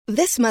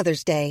This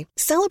Mother's Day,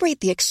 celebrate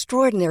the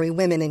extraordinary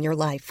women in your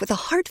life with a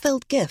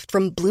heartfelt gift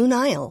from Blue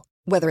Nile.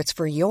 Whether it's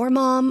for your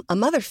mom, a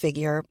mother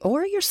figure,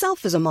 or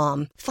yourself as a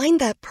mom, find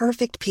that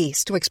perfect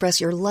piece to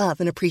express your love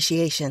and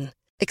appreciation.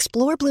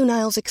 Explore Blue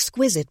Nile's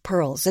exquisite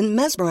pearls and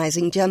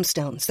mesmerizing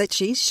gemstones that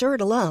she's sure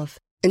to love.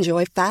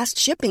 Enjoy fast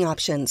shipping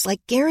options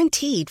like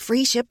guaranteed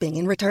free shipping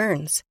and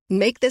returns.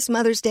 Make this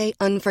Mother's Day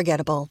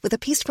unforgettable with a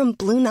piece from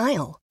Blue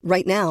Nile.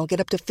 Right now, get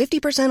up to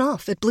 50%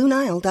 off at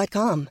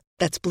BlueNile.com.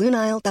 That's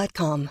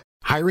BlueNile.com.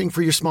 Hiring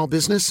for your small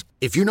business?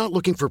 If you're not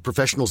looking for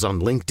professionals on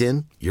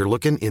LinkedIn, you're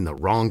looking in the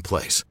wrong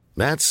place.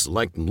 That's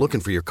like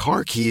looking for your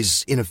car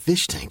keys in a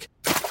fish tank.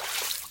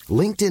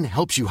 LinkedIn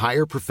helps you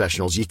hire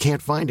professionals you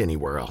can't find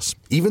anywhere else,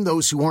 even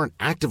those who aren't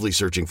actively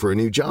searching for a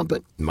new job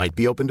but might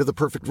be open to the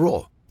perfect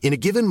role. In a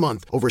given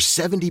month, over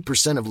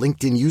 70% of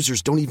LinkedIn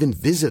users don't even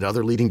visit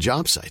other leading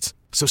job sites.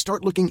 So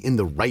start looking in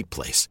the right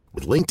place.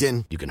 With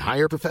LinkedIn, you can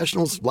hire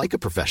professionals like a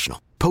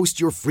professional. Post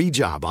your free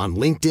job on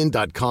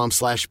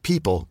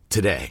linkedin.com/people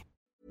today.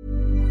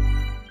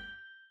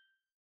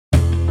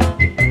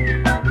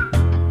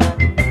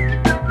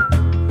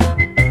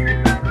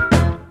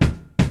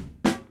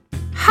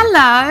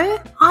 Hello,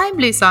 I'm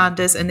Lou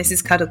Sanders and this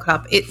is Cuddle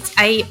Club. It's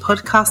a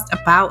podcast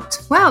about,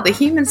 well, the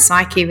human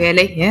psyche,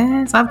 really.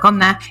 Yes, I've gone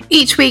there.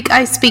 Each week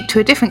I speak to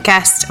a different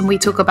guest and we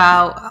talk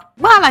about,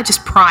 well, I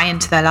just pry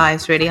into their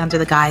lives, really, under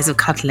the guise of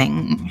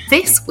cuddling.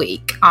 This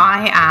week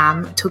I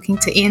am talking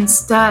to Ian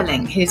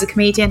Sterling, who's a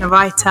comedian, a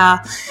writer,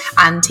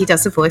 and he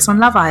does the voice on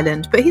Love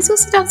Island, but he's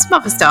also done some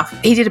other stuff.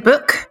 He did a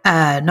book,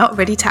 not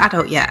ready to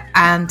adult yet,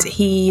 and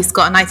he's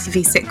got an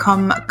ITV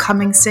sitcom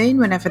coming soon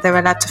whenever they're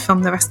allowed to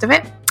film the rest of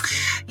it.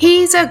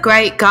 He's a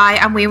great guy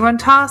and we were on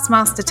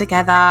Taskmaster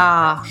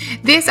together.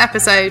 This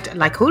episode,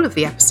 like all of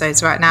the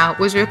episodes right now,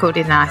 was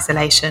recorded in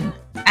isolation.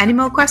 Any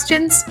more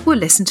questions? We'll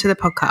listen to the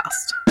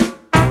podcast.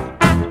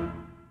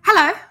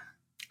 Hello.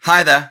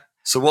 Hi there.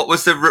 So what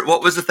was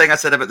the thing I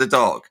said about the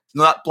dog? You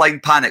know that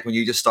blind panic when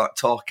you just start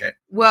talking?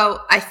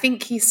 Well, I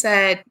think he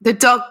said the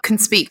dog can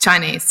speak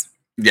Chinese.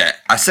 Yeah,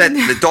 I said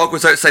the dog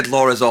was outside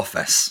Laura's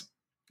office.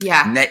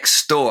 Yeah.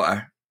 Next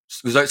door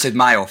was outside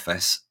my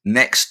office.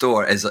 Next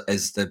door is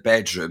the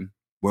bedroom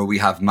where we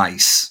have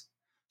mice.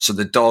 So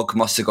the dog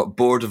must have got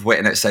bored of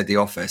waiting outside the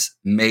office,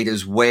 made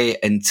his way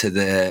into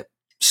the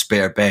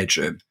spare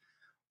bedroom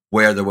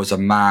where there was a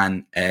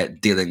man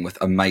dealing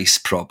with a mice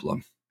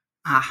problem.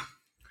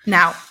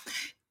 Now,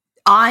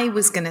 I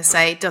was going to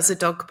say, does a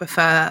dog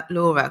prefer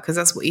Laura? Because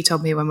that's what you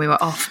told me when we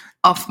were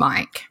off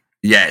mic.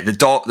 Yeah, the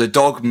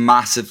dog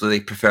massively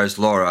prefers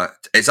Laura.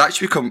 It's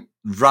actually become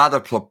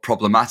rather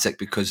problematic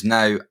because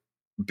now,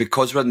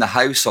 because we're in the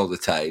house all the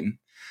time,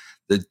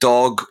 the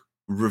dog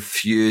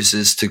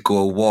refuses to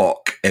go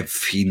walk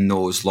if he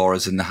knows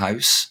Laura's in the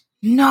house.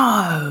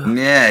 No.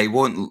 Yeah, he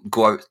won't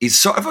go out. He's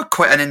sort of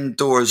quite an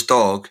indoors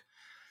dog.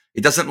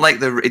 He doesn't like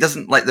the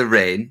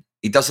rain.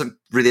 He doesn't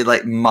really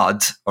like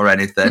mud or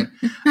anything.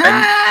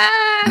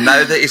 And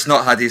now that he's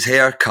not had his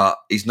hair cut,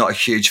 he's not a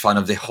huge fan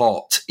of the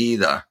hot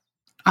either.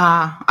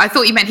 I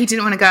thought you meant he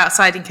didn't want to go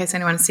outside in case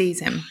anyone sees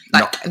him.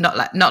 Not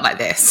like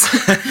this.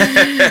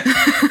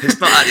 He's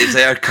not had his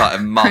hair cut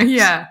in months.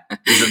 Yeah.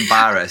 He's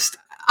embarrassed.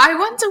 I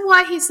wonder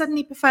why he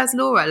suddenly prefers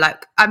Laura.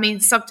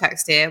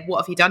 Subtext here. What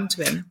have you done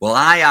to him? Well,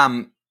 I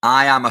am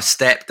a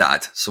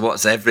stepdad. So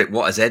what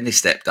has any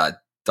stepdad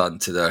done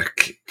to their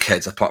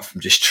kids apart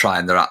from just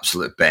trying their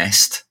absolute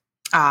best?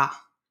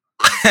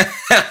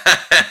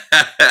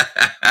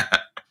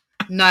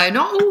 No,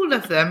 not all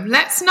of them.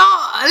 Let's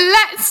not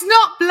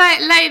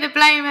lay the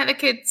blame at the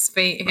kids'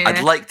 feet here.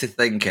 I'd like to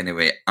think,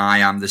 anyway, I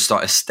am the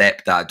sort of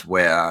stepdad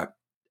where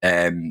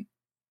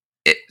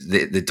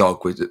the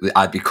dog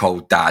I'd be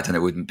called dad and it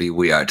wouldn't be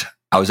weird.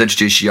 I was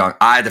introduced young.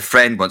 I had a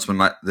friend once,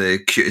 the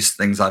cutest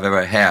things I've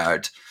ever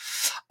heard.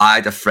 I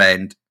had a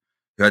friend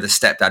who had a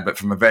stepdad, but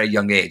from a very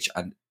young age,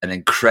 and an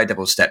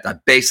incredible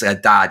stepdad, basically a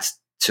dad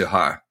to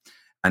her.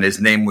 And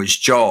his name was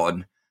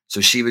John. So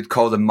she would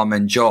call them Mum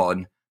and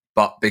John.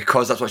 But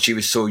because that's what she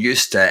was so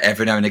used to,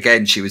 every now and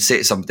again she would say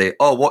to somebody,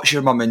 "Oh, what's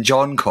your mum and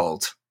John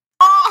called?"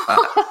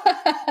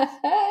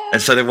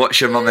 Instead of "What's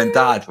your mum and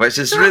dad?" Which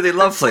is really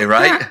lovely,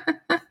 right?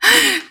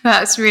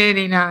 That's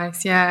really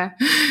nice, yeah.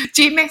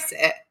 Do you miss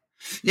it?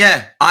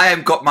 Yeah, I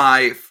have got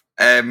my...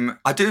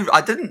 I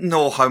didn't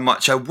know how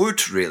much I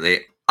would,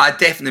 really. I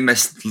definitely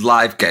miss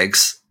live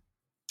gigs.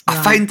 Yeah.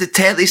 I find the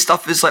telly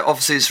stuff is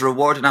obviously it's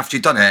rewarding after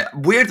you've done it.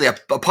 Weirdly,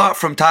 apart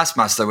from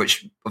Taskmaster,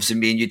 which obviously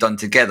me and you done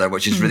together,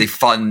 which is really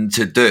fun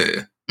to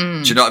do.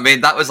 Do you know what I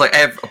mean? That was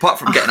apart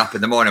from getting up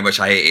in the morning, which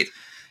I hated,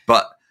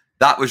 but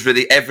that was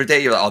really every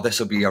day. You're like, oh, this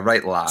will be a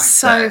right laugh.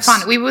 So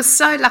fun. We were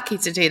so lucky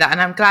to do that,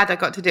 and I'm glad I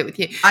got to do it with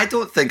you. I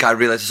don't think I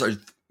realised sort of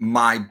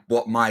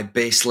what my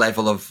base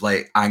level of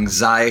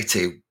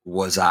anxiety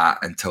was at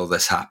until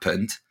this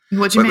happened.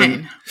 What do you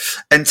mean?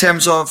 In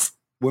terms of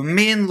when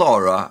me and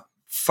Laura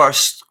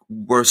first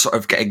were sort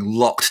of getting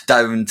locked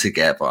down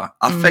together,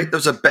 I think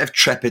there's a bit of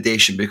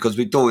trepidation because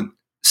we don't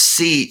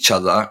see each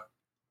other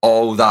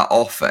all that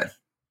often.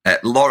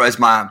 Laura is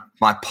my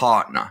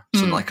partner,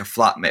 so not like a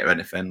flatmate or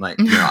anything. Like,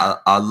 you know,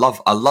 I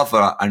love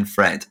her and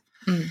friend.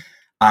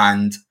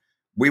 And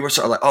we were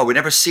sort of like, oh, we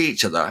never see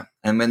each other.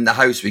 And in the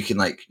house, we can,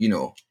 like, you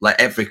know, like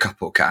every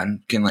couple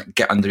can like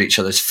get under each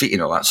other's feet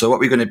and all that. So what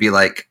we're going to be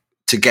like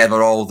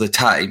together all the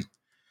time.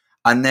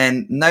 And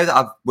then now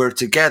that we're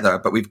together,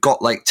 but we've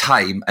got like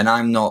time, and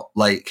I'm not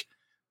like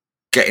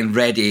getting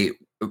ready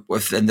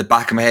in the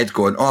back of my head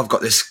going, oh, I've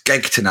got this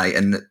gig tonight,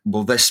 and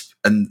will this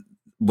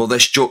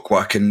joke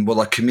work, and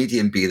will a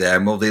comedian be there,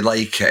 and will they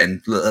like it,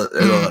 and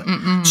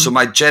so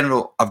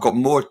I've got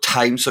more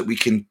time so that we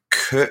can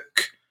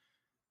cook,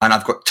 and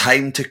I've got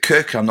time to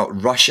cook, and I'm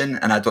not rushing,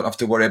 and I don't have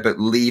to worry about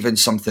leaving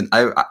something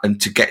out and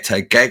to get to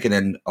a gig, and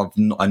then I've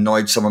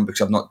annoyed someone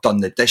because I've not done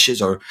the dishes,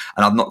 and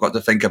I've not got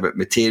to think about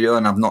material,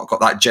 and I've not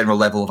got that general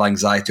level of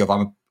anxiety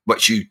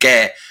which you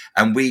get,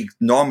 and we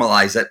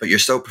normalise it, but you're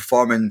still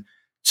performing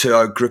to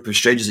a group of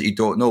strangers that you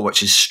don't know,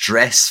 which is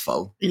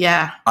stressful.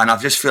 Yeah. And I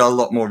just feel a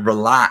lot more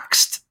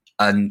relaxed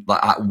and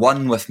like at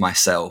one with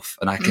myself.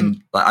 And I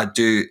can, like, I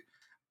do,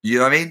 you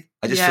know what I mean?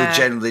 I just feel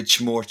generally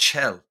more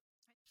chill.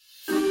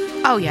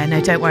 Oh, yeah, no,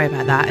 don't worry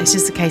about that. It's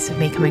just a case of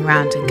me coming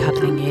round and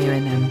cuddling you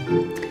and,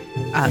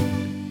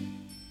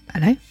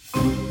 hello?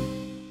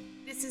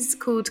 This is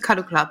called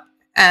Cuddle Club.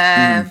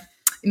 Yes.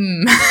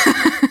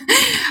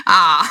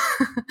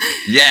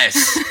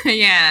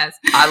 Yes.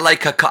 I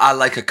like a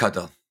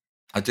cuddle.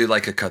 I do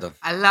like a cuddle.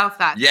 I love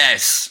that.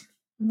 Yes.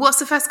 What's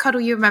the first cuddle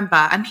you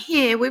remember? And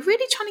here, we're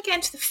really trying to get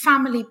into the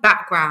family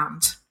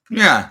background.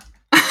 Yeah.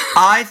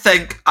 I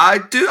think I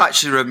do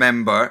actually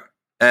remember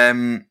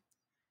my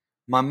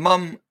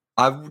mum.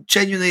 I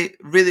genuinely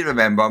really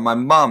remember my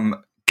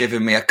mum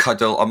giving me a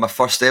cuddle on my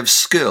first day of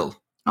school.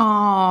 Oh.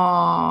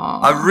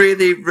 I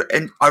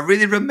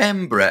really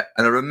remember it.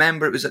 And I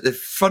remember it was at the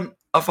front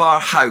of our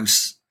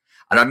house.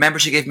 And I remember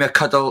she gave me a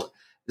cuddle.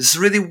 This is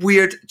a really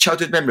weird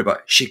childhood memory,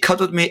 but she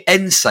cuddled me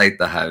inside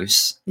the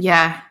house.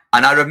 Yeah.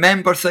 And I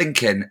remember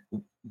thinking,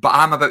 but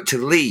I'm about to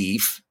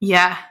leave.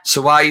 Yeah.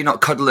 So why are you not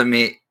cuddling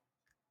me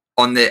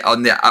on the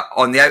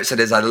outside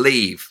as I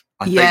leave?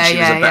 I think she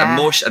was a bit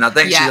emotional, and I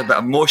think she was a bit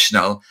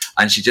emotional,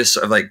 and she just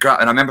sort of like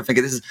grabbed. And I remember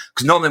thinking, this is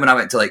because normally when I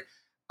went to like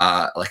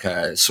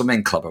a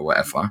swimming club or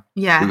whatever,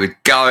 we would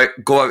go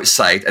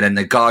outside, and in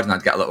the garden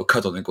I'd get a little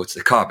cuddle and go to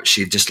the car, but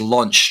she'd just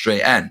launch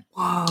straight in.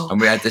 Wow. And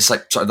we had this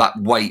like sort of that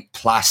white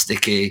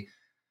plasticky,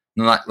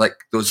 like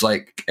those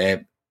like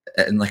in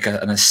like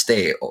an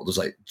estate, all those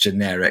like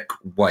generic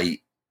white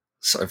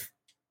sort of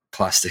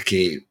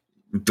plasticky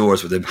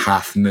doors with a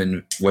half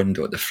moon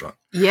window at the front.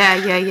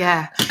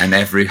 Yeah. And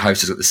every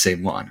house has got the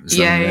same one. It was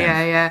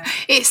Yeah.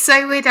 It's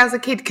so weird as a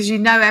kid because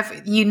you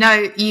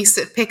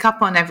sort of pick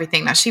up on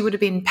everything. That she would have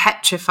been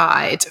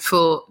petrified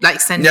for like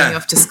sending you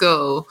off to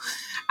school,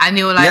 and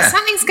you're like,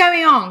 something's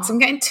going on because I'm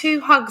getting two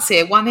hugs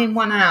here, one in,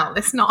 one out.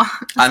 It's not.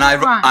 And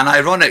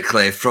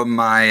ironically, from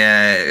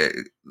my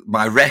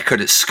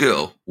record at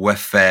school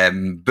with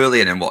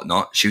bullying and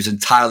whatnot, she was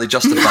entirely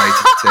justified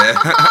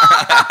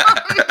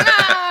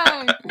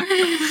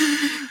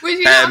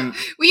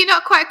Were you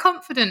not quite a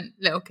confident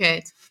little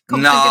kid?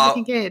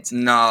 Good-looking kid?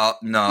 No.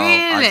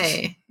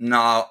 Really?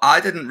 I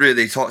didn't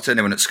really talk to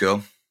anyone at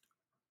school.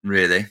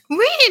 Really?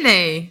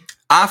 Really?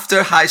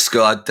 After high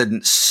school, I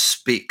didn't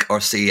speak or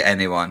see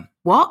anyone.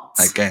 What?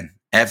 Again,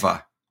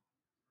 ever.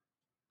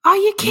 Are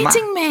you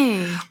kidding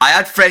me? I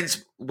had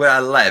friends where I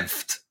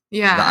lived.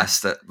 Yeah.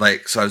 So I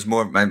was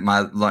more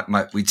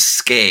we'd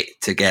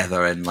skate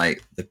together in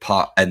like the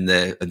park and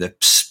the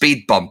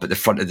speed bump at the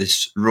front of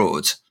this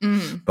road,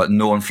 but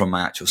no one from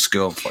my actual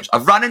school. Unfortunately,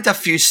 I've run into a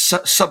few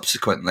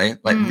subsequently,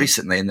 like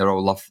recently, and they're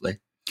all lovely.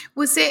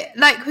 Was it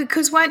like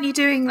because weren't you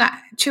doing like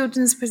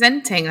children's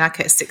presenting like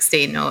at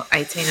 16 or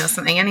 18 or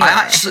something? Anyway,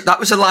 that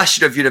was the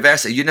last year of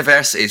university.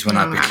 University is when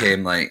I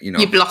became like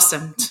you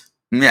blossomed.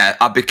 Yeah,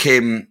 I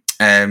became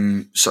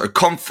sort of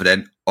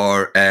confident.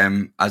 Or,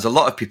 as a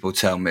lot of people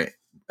tell me,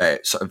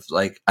 sort of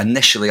like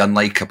initially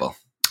unlikable.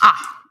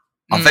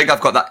 I think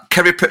I've got that.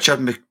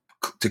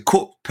 To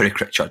quote Kerry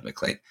Pritchard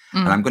McLean,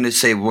 and I'm going to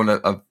say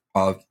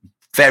a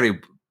very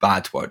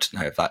bad word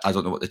now. I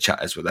don't know what the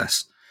chat is with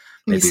this.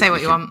 Maybe say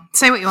what you want.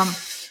 Say what you want.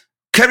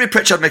 Kerry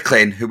Pritchard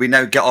McLean, who we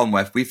now get on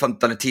with, we've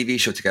done a TV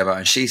show together,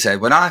 and she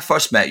said, when I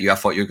first met you, I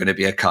thought you were going to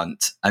be a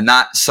cunt. And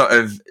that sort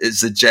of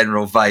is the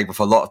general vibe with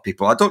a lot of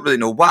people. I don't really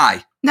know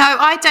why. No,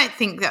 I don't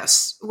think I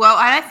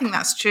don't think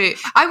that's true.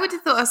 I would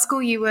have thought at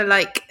school you were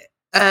like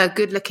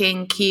good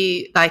looking,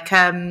 cute, like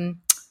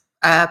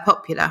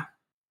popular.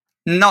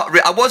 Not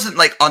really. I wasn't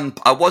like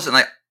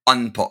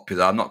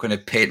unpopular. I'm not going to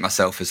paint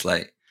myself as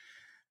like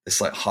this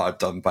like hard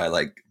done by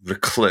like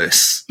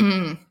recluse.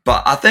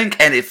 But I think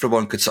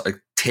everyone could sort of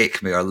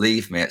take me or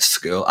leave me at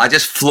school. I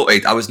just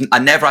floated. I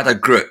never had a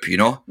group, you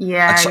know?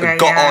 Yeah. I sort of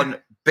got on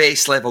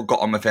base level,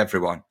 got on with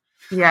everyone.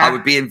 Yeah. I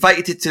would be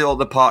invited to all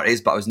the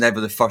parties, but I was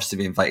never the first to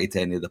be invited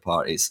to any of the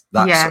parties.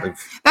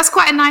 That's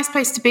quite a nice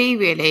place to be,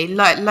 really.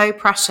 Like low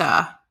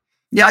pressure.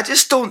 Yeah, I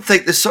just don't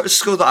think the sort of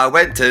school that I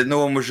went to, no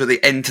one was really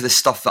into the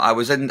stuff that I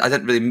was in. I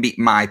didn't really meet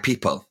my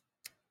people.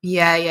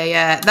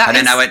 Yeah.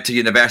 Then I went to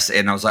university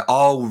and I was like,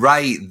 oh,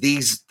 right,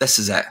 this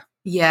is it.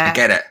 Yeah. I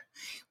get it.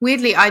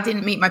 Weirdly, I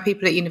didn't meet my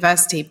people at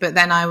university, but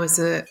then I was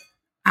a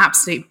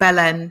absolute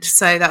bellend,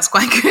 so that's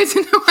quite good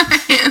in a way.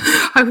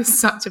 I was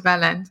such a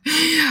bellend.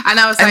 And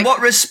I was in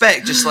what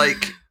respect? Just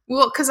like...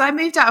 Well, because I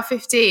moved out of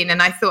 15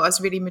 and I thought I was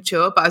really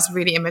mature, but I was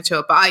really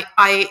immature. But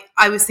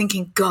I was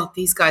thinking, God,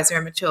 these guys are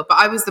immature. But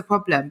I was the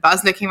problem. But I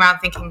was looking around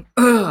thinking,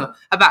 ugh,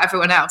 about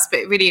everyone else.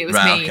 But really, it was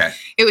me. Okay.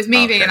 It was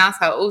me being an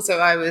asshole. Also,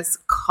 I was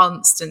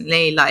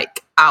constantly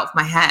like out of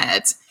my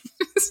head.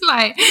 It's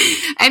like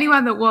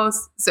anyone that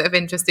was sort of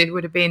interested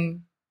would have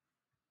been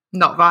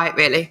not right,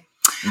 really.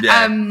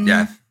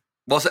 Yeah.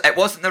 It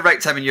wasn't the right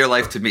time in your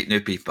life to meet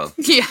new people.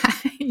 Yeah.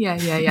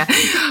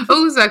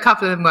 Also, a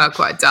couple of them were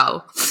quite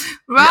dull.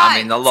 Right. Yeah, I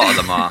mean, a lot of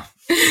them are.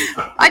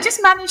 I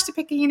just managed to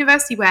pick a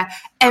university where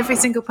every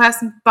single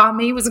person bar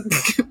me was a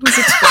twat.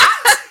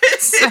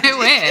 It's so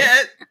weird.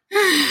 Yeah.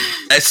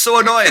 It's so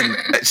annoying.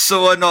 It's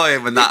so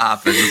annoying when that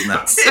happens, isn't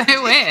it? So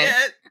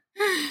weird.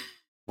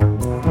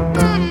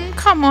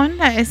 Come on,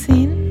 let us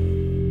in.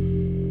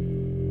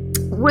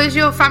 Was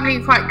your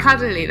family quite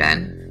cuddly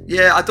then?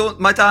 Yeah, I don't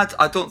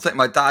think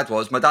my dad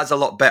was. My dad's a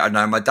lot better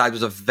now. My dad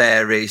was a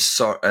very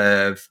sort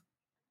of,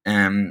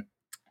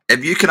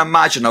 if you can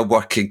imagine a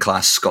working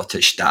class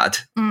Scottish dad,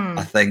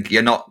 I think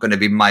you're not going to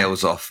be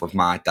miles off of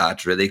my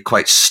dad, really.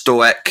 Quite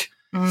stoic,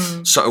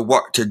 sort of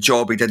worked a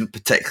job he didn't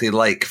particularly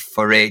like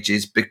for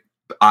ages, but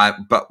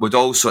would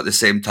also at the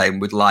same time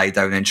would lie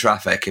down in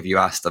traffic if you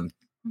asked him.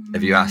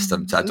 If you asked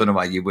him to. I don't know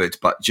why you would,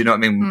 but do you know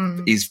what I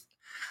mean? He's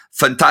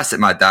fantastic,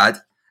 my dad.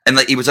 And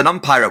like he was an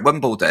umpire at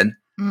Wimbledon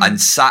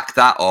and sacked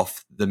that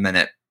off the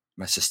minute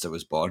my sister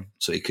was born,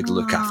 so he could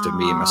look after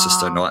me and my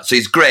sister and all that. So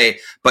he's great.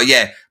 But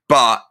yeah,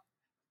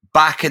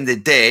 back in the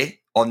day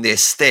on the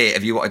estate,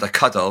 if you wanted a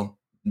cuddle,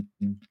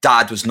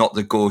 dad was not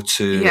the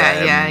go-to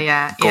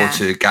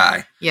go-to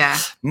guy. Yeah.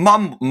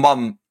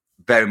 Mum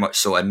very much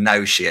so, and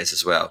now she is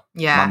as well.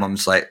 Yeah.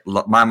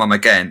 My mum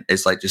again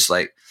is like just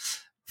like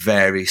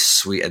very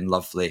sweet and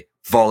lovely.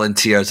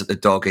 Volunteers at the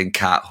dog and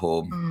cat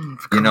home.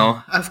 You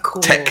know? Of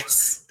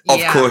course. Of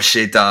course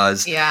she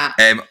does. Yeah.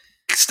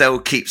 Still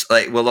keeps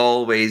will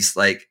always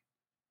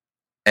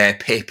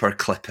paper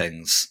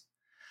clippings.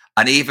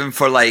 And even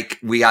for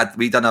we at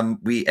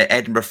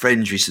Edinburgh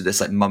Fringe, we used to do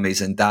this mummies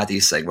and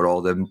daddies thing where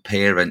all the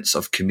parents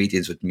of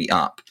comedians would meet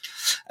up.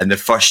 And the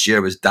first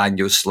year was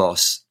Daniel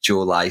Sloss, Joe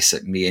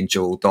Lycett, me and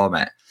Joel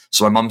Dommett.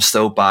 So my mum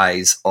still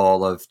buys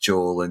all of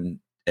Joel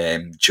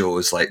and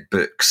Joe's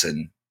books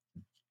and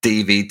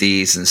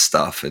DVDs and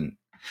stuff and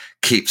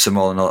keeps them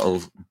all in a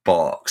little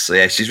box. So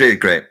yeah, she's really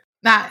great.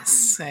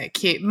 That's so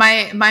cute.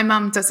 My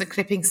mum does a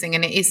clippings thing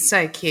and it is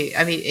so cute.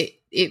 I mean,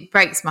 it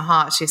breaks my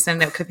heart. She's sending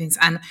little clippings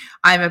and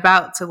I'm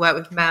about to work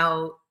with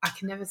Mel. I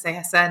can never say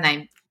her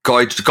surname.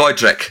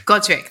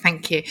 Godric,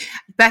 thank you.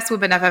 Best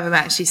woman I've ever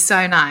met. She's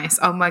so nice.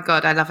 Oh my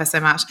God, I love her so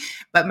much.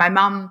 But my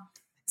mum,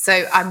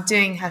 so I'm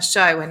doing her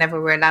show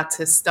whenever we're allowed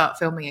to start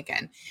filming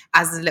again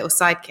as a little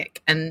sidekick.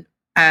 And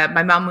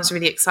my mum was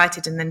really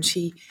excited. And then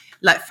she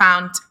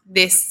found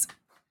this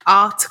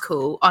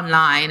article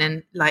online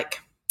and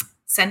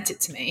sent it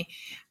to me.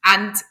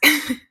 And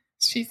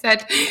she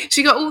said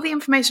she got all the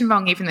information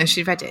wrong, even though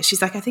she'd read it.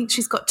 She's like, I think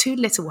she's got 2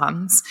 little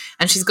ones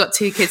and she's got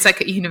 2 kids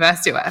at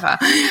university or whatever.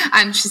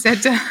 And she said,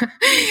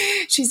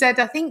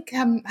 I think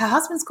her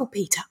husband's called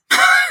Peter.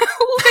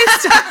 All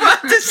this stuff.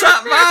 What does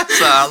that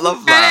matter? I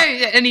love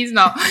that. And he's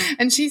not.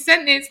 And she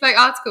sent this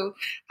article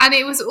and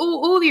it was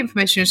all the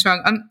information was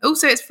wrong. And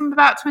also it's from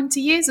about 20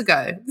 years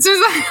ago. So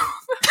it's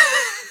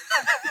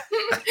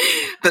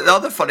But the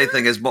other funny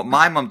thing is what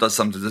my mum does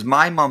sometimes is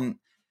my mum,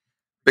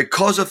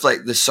 because of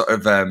the sort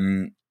of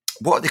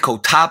what they call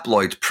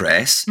tabloid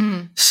press,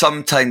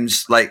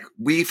 sometimes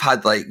we've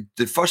had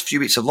the first few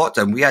weeks of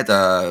lockdown, we had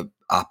a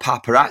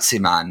paparazzi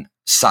man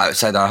sat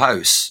outside our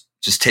house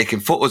just taking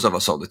photos of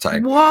us all the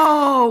time.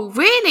 Whoa,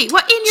 really?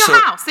 What, in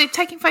your house? They're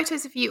taking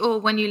photos of you all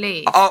when you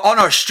leave? On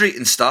our street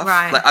and stuff,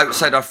 right.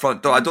 Outside our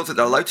front door. I don't think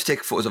they're allowed to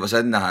take photos of us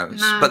in the house.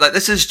 No. But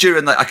this is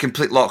during a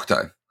complete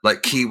lockdown.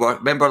 Key work.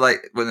 Remember,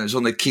 when there's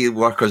only key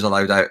workers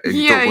allowed out and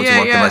don't go to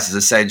work unless it's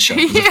essential.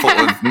 There's a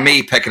photo of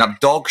me picking up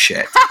dog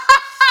shit.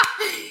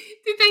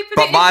 Did they put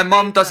but my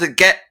mum doesn't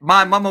get.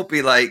 My mum will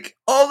be like,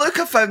 "Oh, look,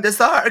 I found this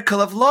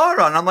article of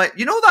Laura," and I'm like,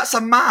 that's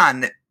a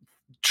man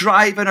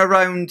driving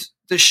around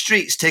the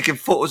streets taking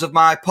photos of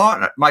my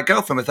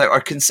girlfriend without her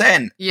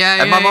consent.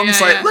 Yeah. And my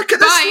mum's like, "Look at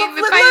this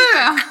lovely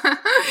look.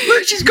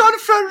 Look, she's gone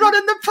for a run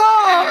in the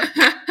park."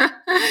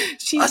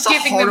 That's a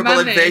horrible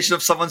invasion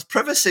of someone's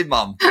privacy,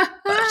 Mum.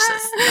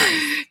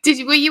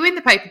 Were you in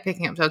the paper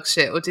picking up dog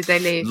shit, or did they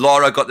leave?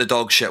 Laura got the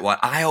dog shit one.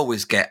 I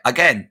always get,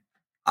 again,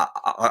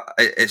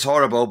 it's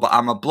horrible, but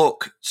I'm a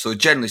bloke, so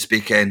generally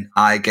speaking,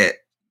 I get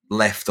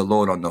left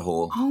alone on the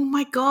whole. Oh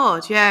my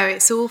God, yeah,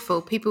 it's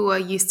awful. People are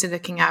used to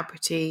looking at a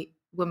pretty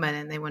woman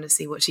and they want to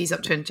see what she's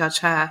up to and judge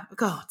her. For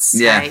God's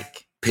sake. Yeah,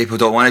 people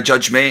don't want to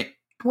judge me.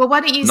 Well,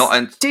 why don't you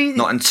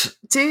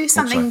do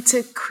something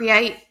to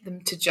create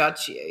them to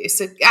judge you?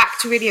 So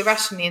act really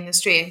irrationally in the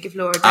street and give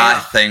Laura a day I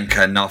off. think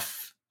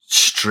enough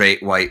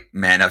straight white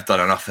men have done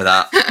enough of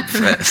that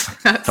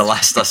to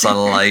last us a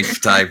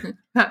lifetime.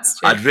 That's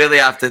true. I'd really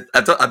have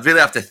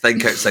to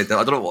think outside that.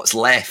 I don't know what's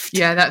left.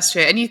 Yeah, that's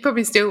true. And you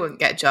probably still wouldn't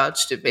get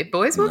judged.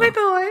 Boys will be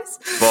boys.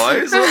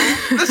 Boys,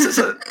 this is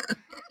it.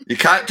 You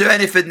can't do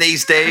anything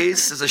these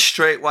days as a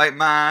straight white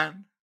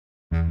man.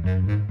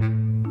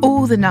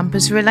 All the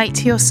numbers relate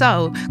to your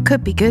soul.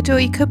 Could be good or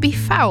you could be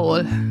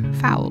foul.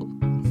 Foul.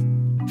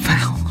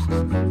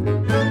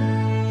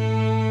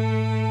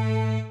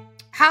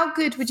 How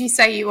good would you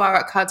say you are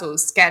at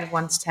cuddles, scale of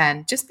 1 to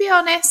 10? Just be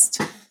honest.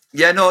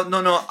 Yeah, no.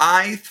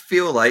 I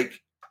feel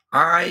like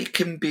I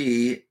can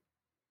be.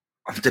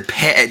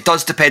 It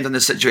does depend on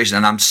the situation,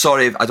 and I'm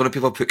sorry, I don't know if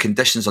people have put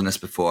conditions on this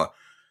before.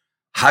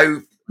 How,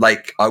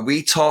 like, are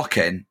we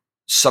talking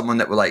someone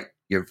that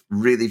you're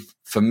really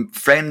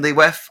friendly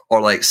with,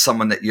 or like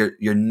someone that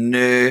you're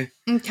new?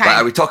 Okay. Like,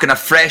 are we talking a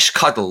fresh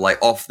cuddle,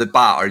 like off the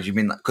bat, or do you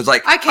mean because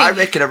I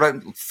reckon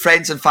around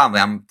friends and family,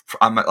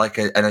 I'm at like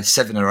a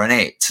 7 or an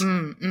 8.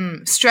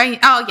 Strange.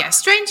 Oh yeah,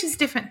 strange is a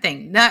different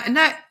thing. No,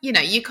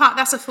 you can't.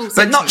 That's a full.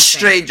 But not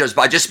strangers.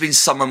 But I just mean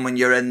someone when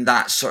you're in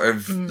that sort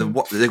of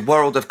the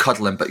world of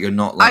cuddling, but you're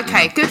not like.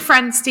 Okay, good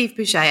friend Steve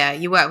Boucher.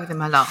 You work with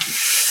him a lot.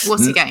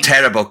 What's he getting?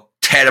 Terrible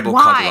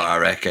cuddler, I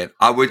reckon.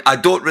 I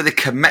don't really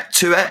commit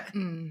to it.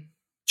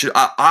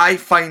 I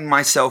find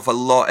myself a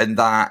lot in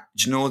that.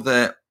 Do you know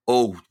that?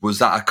 Oh, was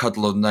that a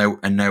cuddle now?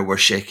 And now we're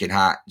shaking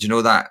hands. Do you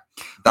know that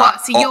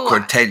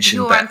awkward tension?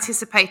 You're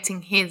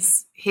anticipating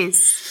his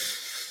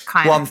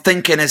kind. Well, I'm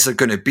thinking, is there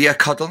going to be a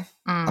cuddle?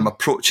 I'm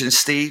approaching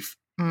Steve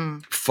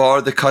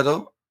for the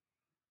cuddle,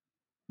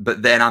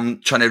 but then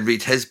I'm trying to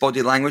read his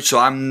body language, so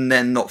I'm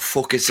then not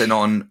focusing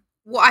on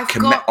what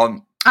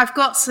I've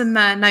got some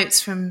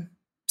notes from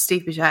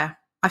Steve Boucher.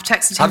 I've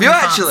texted him. Have you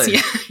actually?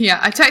 Yeah,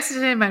 I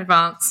texted him in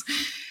advance,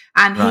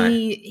 and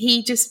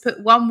he just put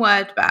one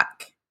word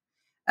back.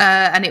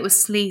 And it was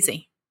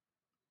sleazy.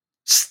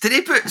 Did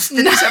he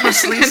send a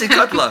sleazy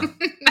cuddler?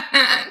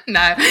 No,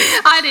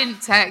 I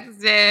didn't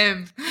text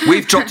him.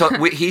 He's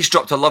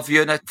dropped a love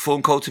you in a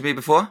phone call to me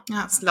before.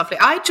 That's lovely.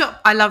 I drop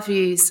I love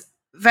yous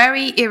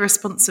very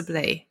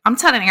irresponsibly. I'm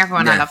telling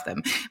everyone I love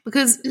them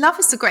because love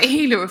is a great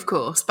healer, of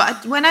course.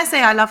 But when I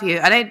say I love you,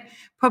 I don't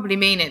probably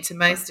mean it to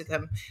most of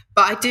them,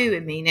 but I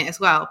do mean it as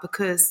well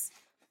because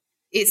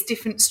it's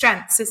different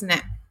strengths, isn't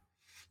it?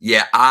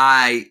 Yeah,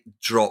 I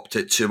dropped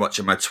it too much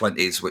in my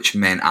 20s, which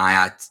meant I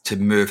had to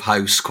move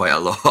house quite a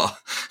lot.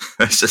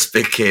 It just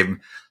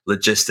became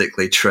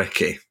logistically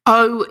tricky.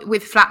 Oh,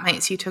 with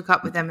flatmates, you took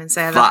up with them and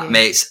say I love you?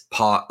 Flatmates,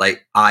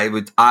 I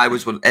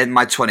was in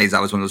my 20s,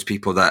 I was one of those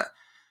people that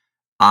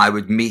I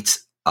would meet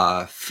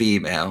a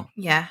female,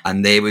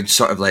 and they would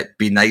sort of like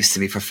be nice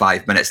to me for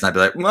 5 minutes, and I'd be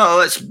like, well,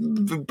 let's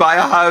buy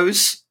a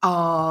house.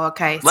 Oh,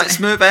 okay. Let's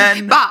move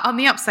in. But on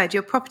the upside,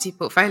 your property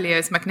portfolio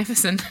is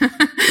magnificent.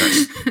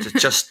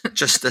 just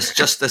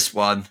this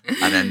one,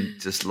 and then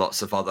just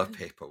lots of other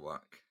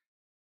paperwork.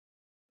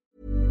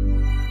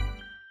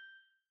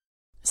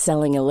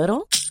 Selling a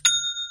little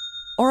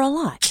or a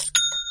lot?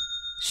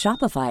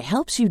 Shopify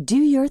helps you do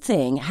your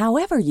thing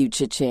however you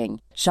cha-ching.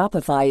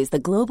 Shopify is the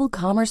global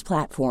commerce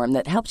platform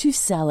that helps you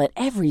sell at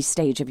every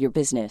stage of your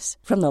business.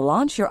 From the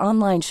launch your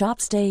online shop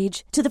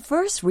stage to the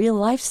first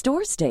real-life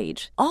store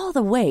stage, all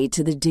the way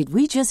to the did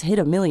we just hit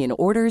a million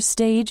orders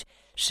stage.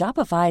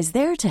 Shopify is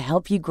there to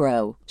help you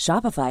grow.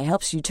 Shopify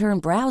helps you turn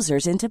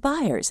browsers into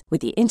buyers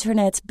with the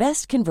internet's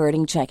best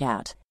converting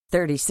checkout.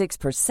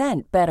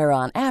 36% better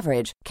on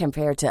average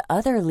compared to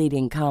other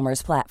leading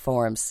commerce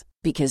platforms.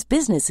 Because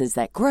businesses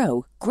that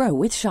grow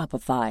with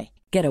Shopify.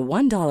 Get a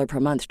 $1 per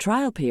month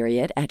trial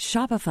period at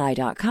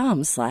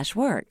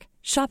shopify.com/work.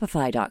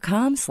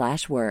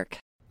 Shopify.com/work.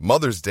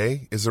 Mother's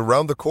Day is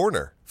around the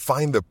corner.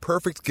 Find the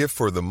perfect gift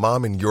for the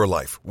mom in your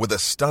life with a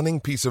stunning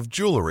piece of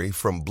jewelry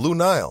from Blue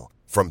Nile.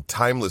 From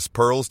timeless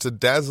pearls to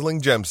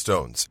dazzling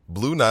gemstones,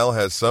 Blue Nile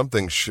has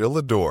something she'll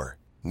adore.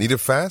 Need it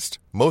fast?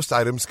 Most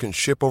items can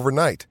ship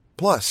overnight.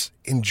 Plus,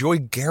 enjoy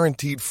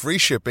guaranteed free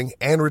shipping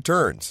and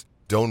returns.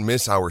 Don't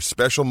miss our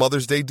special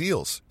Mother's Day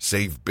deals.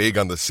 Save big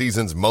on the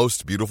season's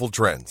most beautiful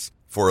trends.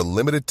 For a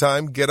limited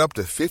time, get up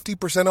to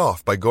 50%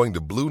 off by going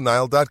to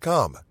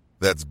BlueNile.com.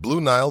 That's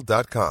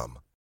BlueNile.com.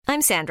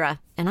 I'm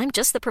Sandra, and I'm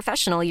just the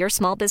professional your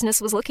small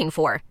business was looking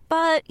for.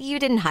 But you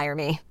didn't hire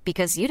me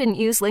because you didn't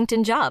use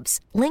LinkedIn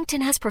Jobs.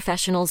 LinkedIn has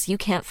professionals you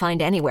can't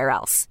find anywhere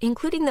else,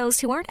 including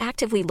those who aren't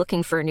actively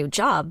looking for a new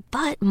job,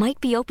 but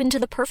might be open to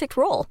the perfect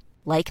role,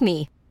 like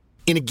me.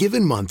 In a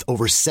given month,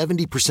 over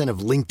 70% of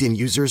LinkedIn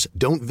users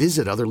don't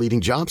visit other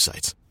leading job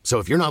sites. So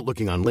if you're not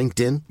looking on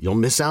LinkedIn, you'll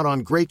miss out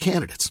on great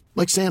candidates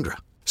like Sandra.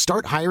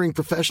 Start hiring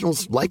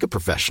professionals like a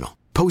professional.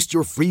 Post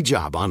your free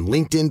job on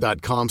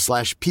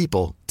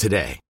linkedin.com/people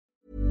today.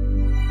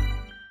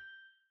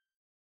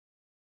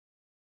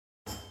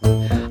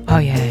 Oh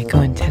yeah, go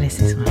and tell us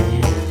this one.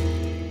 Yeah.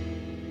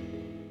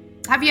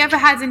 Have you ever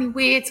had any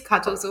weird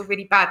cuddles or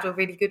really bad or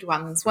really good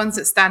ones? Ones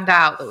that stand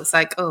out that was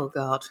like, oh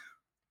God.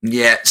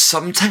 Yeah,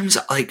 sometimes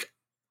like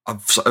a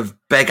sort of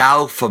big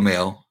alpha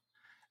male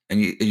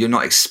and you're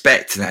not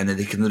expecting it, and then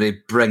they can really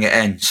bring it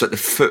in. So at the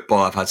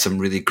football, I've had some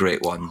really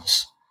great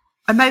ones.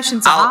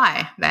 Emotions are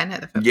high then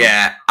at the football.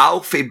 Yeah,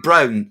 Alfie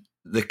Brown,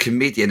 the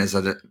comedian, is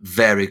a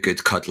very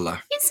good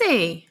cuddler. Is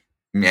he?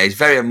 Yeah, he's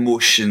very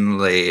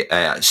emotionally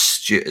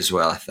astute as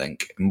well, I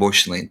think.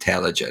 Emotionally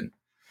intelligent.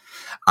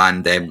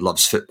 And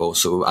loves football.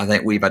 So I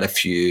think we've had a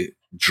few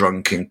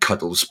drunken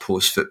cuddles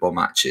post-football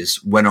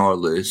matches, win or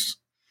lose.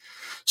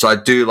 So I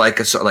do like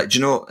a sort of like, do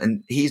you know,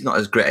 and he's not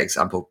as great an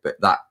example, but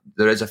that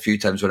there is a few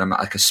times when I'm at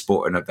like a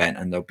sporting event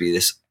and there'll be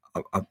this,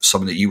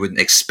 someone that you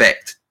wouldn't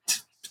expect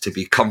to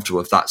be comfortable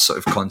with that sort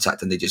of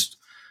contact, and they just,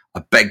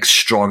 a big,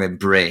 strong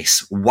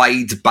embrace,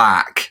 wide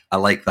back. I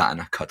like that in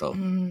a cuddle.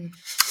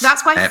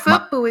 That's why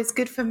football is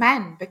good for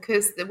men,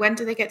 because when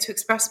do they get to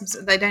express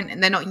themselves?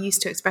 They're not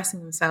used to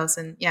expressing themselves,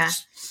 and yeah.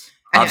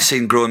 Anyway. I've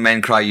seen grown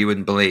men cry you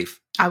wouldn't believe.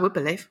 I would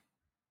believe,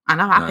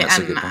 and I'm happy,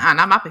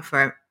 and I'm happy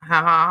for it.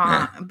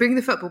 Yeah. Bring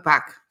the football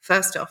back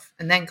first off,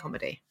 and then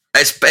comedy.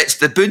 It's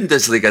the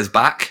Bundesliga's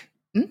back.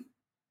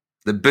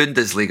 The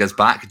Bundesliga's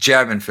back.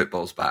 German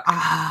football's back.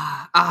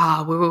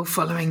 We're all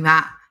following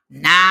that.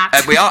 Nah.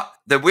 We are.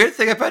 The weird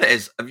thing about it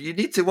is, you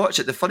need to watch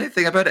it. The funny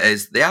thing about it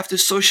is, they have to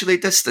socially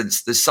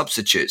distance the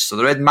substitutes, so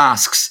they're in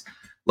masks,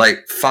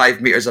 like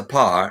 5 meters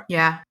apart.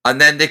 Yeah. And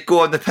then they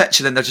go on the pitch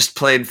and then they're just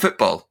playing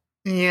football.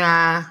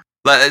 Yeah.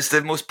 Like, it's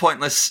the most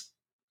pointless.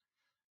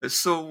 It's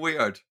so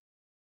weird.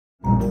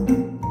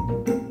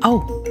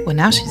 Oh, well,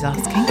 now she's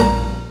asking.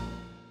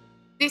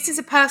 This is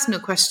a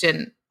personal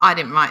question. I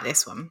didn't write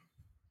this one.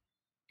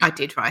 I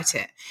did write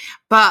it.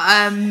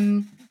 But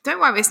don't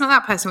worry, it's not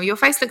that personal. Your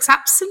face looks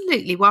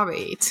absolutely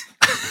worried.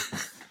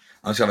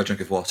 I'm just going to have a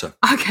drink of water.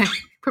 Okay,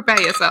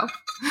 prepare yourself.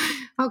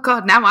 Oh,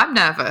 God, now I'm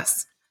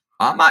nervous.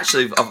 I'm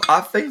actually,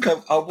 I think I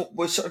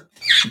was sort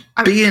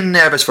of being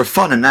nervous for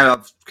fun, and now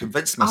I've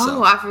convinced myself.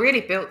 Oh, I've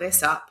really built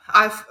this up.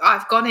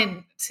 I've gone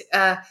in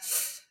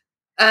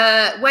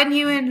when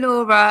you and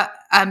Laura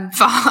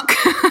fuck.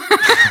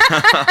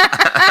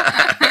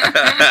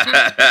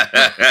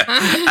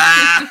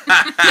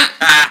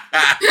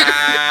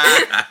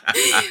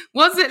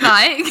 What's it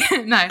like?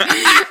 No.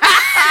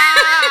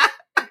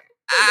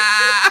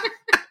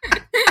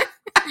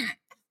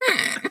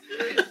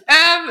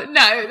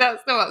 No,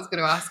 that's not what I was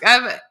going to ask.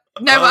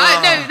 No,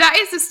 that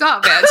is the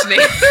start of it, actually.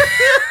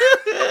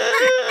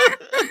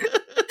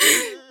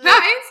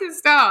 That is the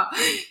start.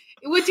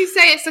 Would you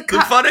say it's a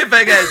cut? The funny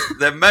thing is,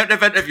 the amount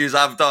of interviews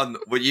I've done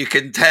where you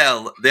can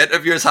tell the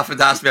interviewers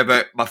haven't asked me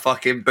about my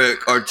fucking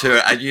book or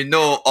tour, and you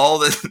know all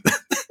the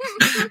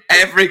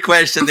every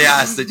question they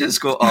ask, they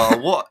just go,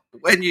 "Oh,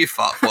 when you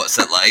fuck, what's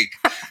it like?"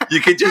 You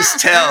can just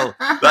tell.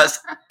 That's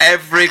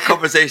every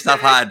conversation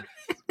I've had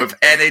with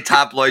any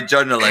tabloid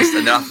journalist,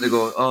 and they have to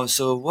go, "Oh,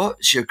 so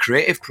what's your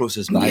creative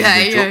process behind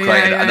the joke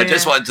writing?" And I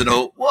just want to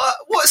know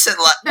what's it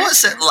like?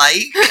 What's it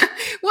like?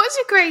 What's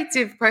your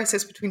creative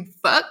process between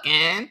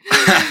fucking?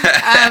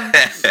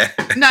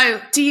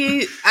 No,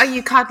 are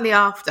you cuddly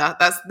after?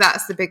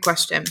 That's the big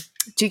question.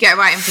 Do you get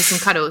right in for some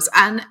cuddles?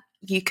 And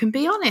you can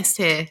be honest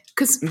here,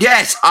 because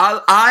yes,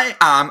 I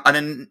am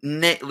an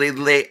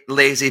innately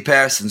lazy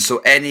person, so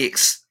any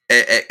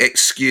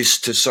excuse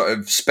to sort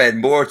of spend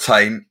more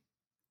time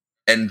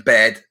in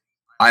bed,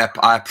 I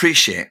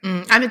appreciate.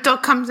 And a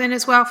dog comes in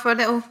as well for a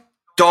little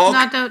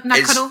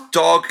cuddle.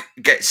 Dog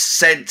gets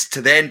sent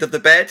to the end of the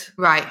bed,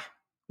 right,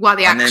 while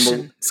the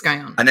action is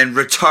going on, and then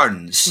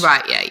returns.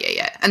 Right,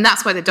 yeah, and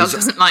that's why the dog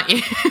doesn't like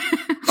you.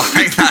 I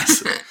think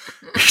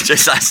he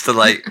just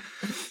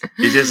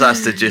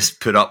has to just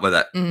put up with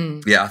it.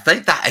 Yeah, I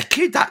think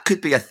that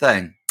could be a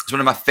thing. It's one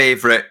of my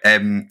favourite.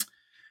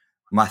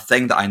 My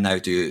thing that I now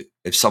do,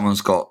 if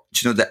someone's got,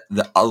 do you know that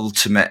the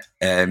ultimate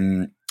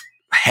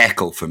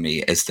heckle for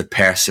me is the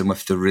person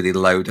with the really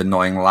loud,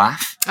 annoying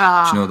laugh. Do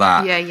you know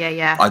that?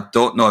 Yeah. I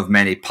don't know if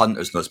many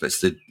punters know this, but it's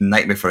the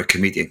nightmare for a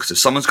comedian, because if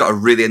someone's got a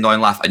really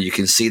annoying laugh and you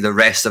can see the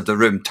rest of the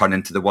room turn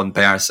into the one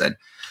person,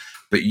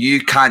 but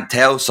you can't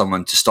tell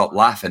someone to stop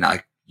laughing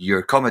at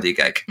your comedy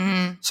gig.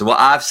 So what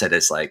I've said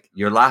is, like,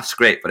 your laugh's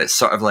great, but it's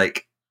sort of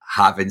like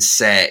having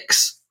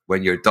sex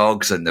when your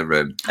dog's in the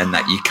room, and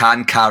that you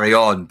can carry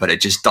on, but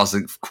it just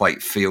doesn't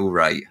quite feel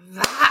right.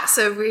 That's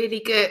a really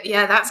good,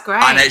 that's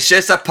great. And it's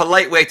just a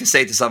polite way to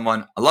say to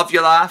someone, I love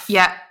your laugh.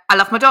 Yeah, I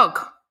love my dog.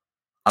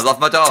 I love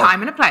my dog.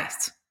 Time and a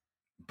place.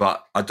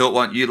 But I don't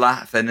want you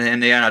laughing in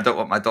the air, and I don't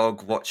want my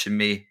dog watching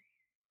me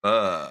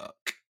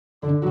fuck.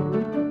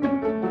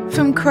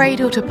 From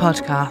cradle to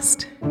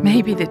podcast,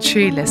 maybe the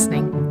true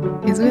listening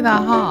is with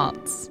our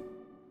hearts.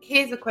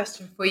 Here's a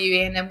question for you,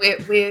 Ian, and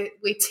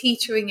we're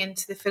teetering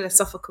into the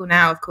philosophical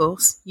now, of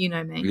course. You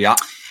know me. Yeah.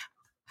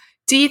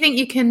 Do you think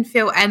you can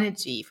feel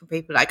energy from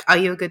people? Like, are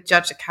you a good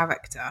judge of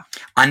character?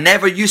 I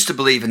never used to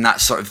believe in that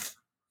sort of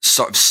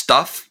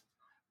stuff.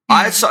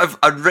 I sort of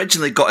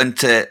originally got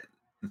into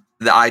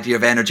the idea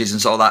of energies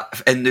and all that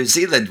in New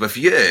Zealand with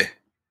you,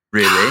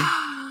 really.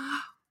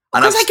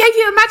 Because I gave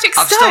you a magic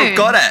stone.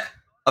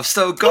 I've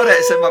still got it.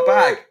 It's in my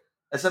bag.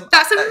 That's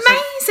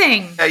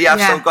amazing.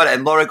 I've still got it.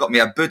 And Laura got me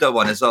a Buddha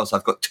one as well, so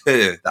I've got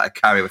two that I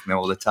carry with me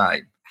all the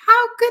time.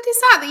 How good is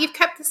that you've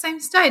kept the same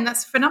stone?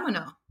 That's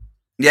phenomenal.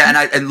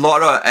 Yeah, and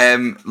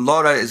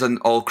Laura is on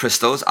all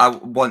crystals. I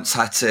once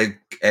had to,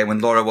 when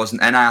Laura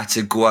wasn't in, I had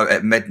to go out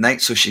at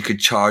midnight so she could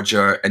charge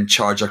her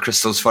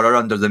crystals for her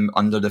under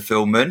the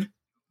full moon.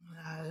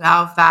 I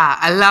love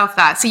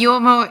that. So you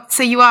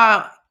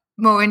are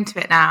more into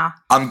it now.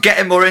 I'm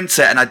getting more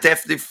into it, and I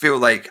definitely feel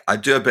like I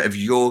do a bit of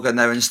yoga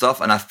now and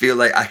stuff, and I feel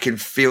like I can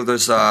feel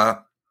there's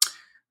a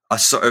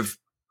sort of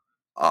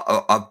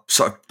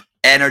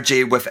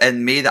energy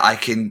within me that I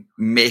can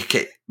make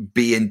it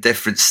be in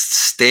different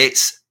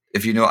states,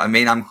 if you know what I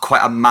mean. I'm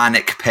quite a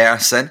manic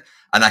person,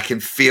 and I can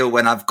feel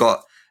when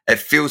it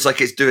feels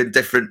like it's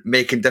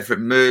making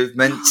different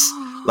movements.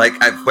 Like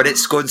when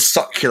it's going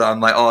circular, I'm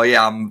like, oh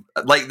yeah, I'm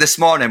like this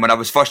morning when I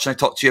was first trying to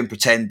talk to you and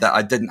pretend that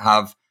I didn't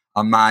have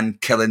a man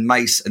killing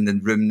mice in the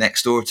room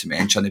next door to me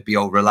and trying to be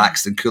all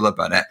relaxed and cool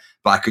about it.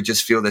 But I could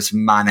just feel this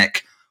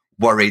manic,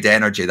 worried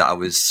energy that I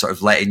was sort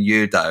of letting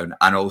you down,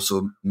 and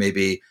also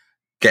maybe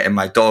getting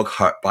my dog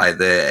hurt by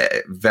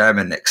the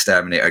vermin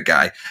exterminator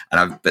guy.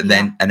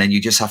 Then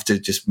you just have to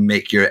just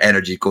make your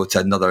energy go to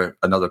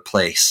another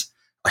place.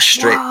 A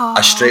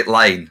straight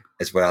line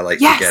is where I like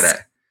to get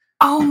it.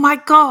 Oh my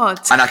God.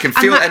 And I can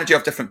feel the energy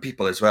of different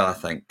people as well, I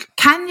think.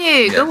 Can you?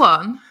 Yeah. Go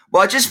on.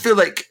 Well, I just feel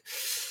like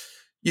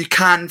you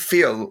can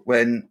feel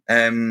when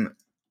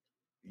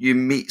you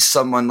meet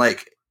someone,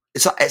 like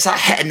it's like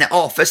hitting it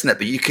off, isn't it?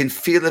 But you can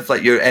feel if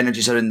like your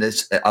energies are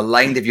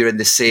aligned, if you're in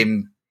the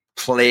same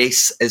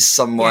place as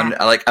someone,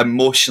 like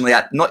emotionally,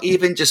 not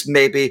even just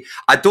maybe.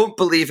 I don't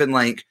believe in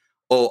like,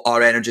 oh,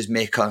 our energies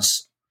make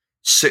us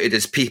suited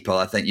as people.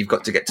 I think you've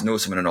got to get to know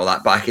someone and all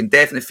that. But I can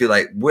definitely feel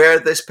like where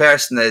this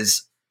person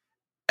is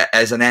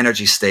as an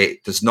energy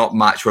state does not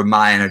match where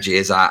my energy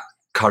is at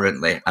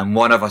currently, and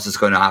one of us is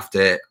going to have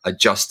to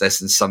adjust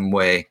this in some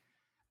way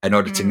in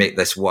order to make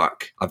this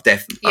work. I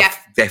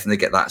definitely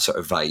get that sort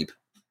of vibe.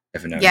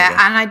 And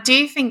I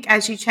do think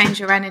as you change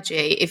your energy,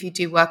 if you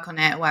do work on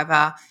it or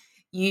whatever,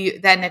 you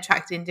then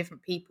attract in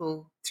different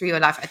people through your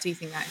life. I do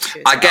think that is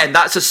true. Again,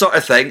 that's the sort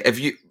of thing.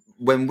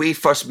 When we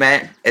first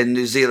met in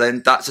New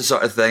Zealand, that's the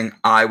sort of thing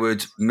I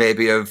would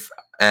maybe have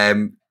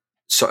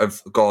sort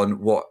of gone,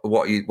 what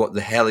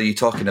the hell are you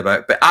talking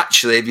about? But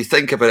actually, if you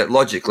think about it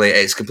logically,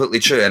 it's completely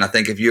true. And I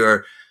think if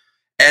your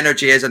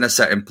energy is in a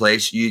certain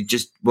place, you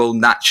just will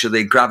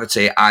naturally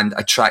gravitate and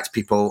attract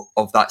people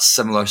of that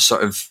similar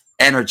sort of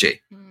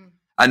energy.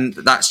 And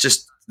that's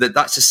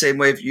the same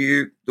way of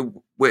you, the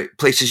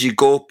places you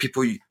go,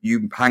 people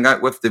you hang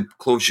out with, the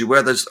clothes you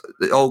wear,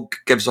 it all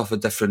gives off a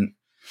different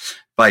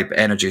vibe.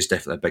 Energy is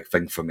definitely a big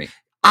thing for me.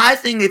 I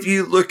think if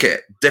you look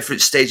at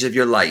different stages of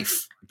your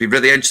life, it'd be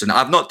really interesting.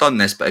 I've not done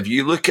this, but if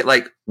you look at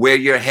like where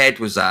your head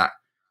was at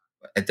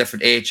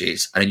different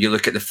ages, and you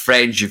look at the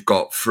friends you've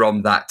got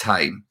from that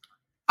time.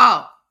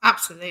 Oh,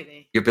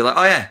 absolutely. You'll be like,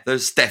 oh yeah,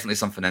 there's definitely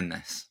something in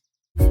this.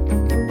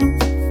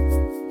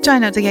 Try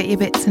not to get your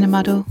bits in a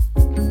muddle.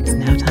 It's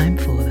now time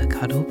for the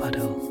Cuddle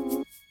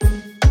Puddle.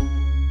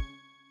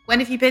 When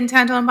have you been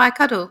turned on by a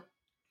cuddle?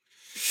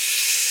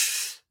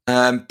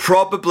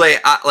 Probably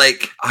at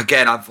like,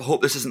 again, I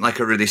hope this isn't like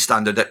a really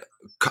standard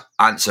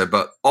answer,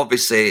 but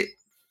obviously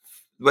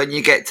when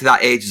you get to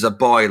that age as a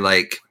boy,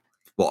 like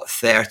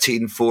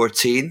 13,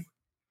 14,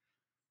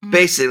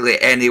 basically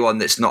anyone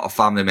that's not a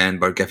family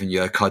member giving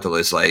you a cuddle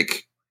is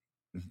like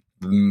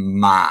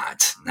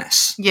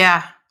madness.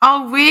 Yeah.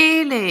 Oh,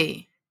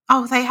 really?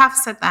 Oh, they have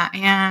said that.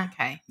 Yeah.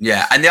 Okay.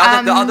 Yeah. And the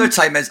other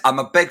time is I'm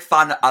a big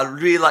fan. I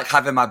really like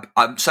having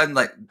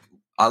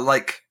I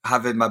like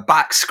having my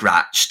back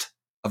scratched.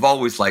 I've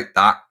always liked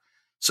that.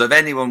 So if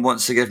anyone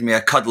wants to give me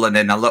a cuddle and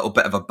then a little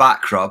bit of a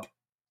back rub,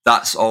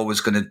 that's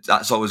always gonna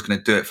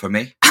do it for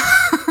me.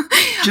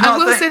 Do you not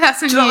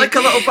like a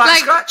little back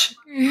scratch?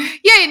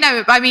 Yeah,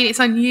 no, but I mean, it's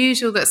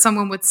unusual that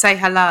someone would say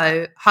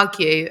hello, hug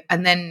you,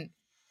 and then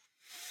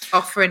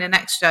offer in an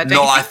extra.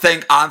 I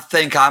think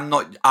I'm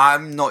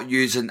not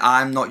using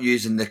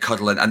the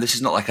cuddling, and this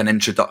is not like an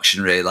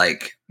introductory,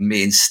 like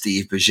me and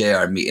Steve Bouget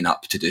are meeting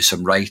up to do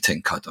some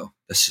writing cuddle.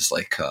 This is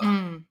like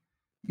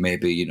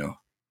maybe,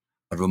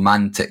 a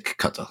romantic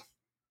cuddle.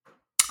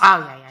 Oh,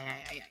 yeah.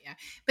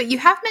 But you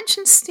have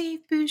mentioned Steve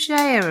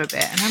Bouget a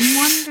bit, and I'm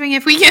wondering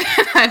if we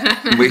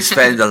can... We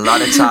spend a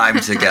lot of time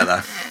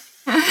together.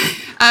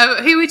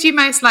 Who would you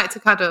most like to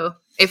cuddle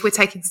if we're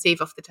taking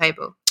Steve off the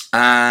table?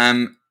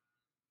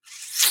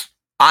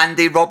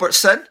 Andy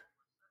Robertson.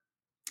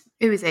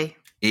 Who is he?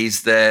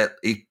 He's the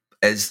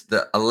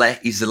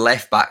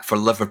left back for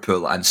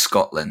Liverpool and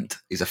Scotland.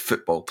 He's a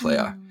football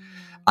player,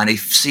 and he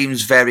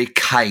seems very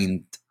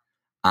kind,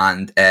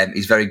 and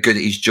he's very good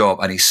at his job,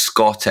 and he's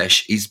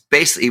Scottish.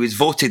 He was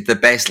voted the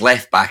best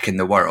left back in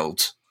the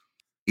world.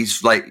 He's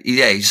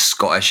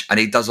Scottish, and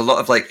he does a lot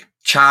of like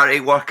charity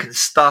work and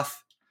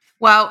stuff.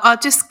 Well, I'll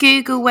just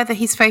Google whether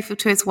he's faithful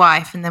to his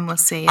wife, and then we'll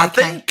see.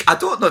 Okay? I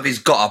don't know if he's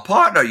got a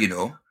partner.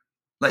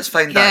 Let's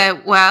find out.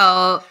 Yeah,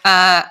 well,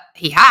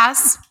 he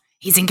has.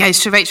 He's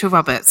engaged to Rachel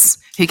Roberts,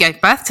 who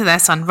gave birth to their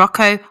son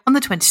Rocco on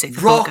the 26th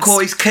of August. Rocco,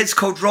 his kid's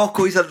called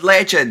Rocco. He's a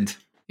legend.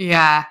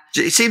 Yeah.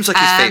 It seems like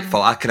he's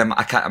faithful. I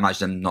can't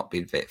imagine him not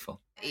being faithful.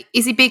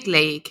 Is he big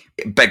league?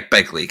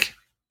 Big league.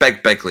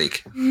 Big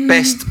league.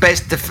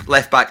 Best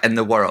left back in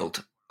the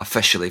world.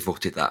 Officially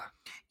voted that.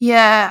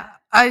 Yeah.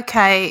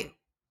 Okay.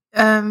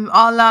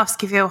 I'll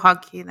ask if he'll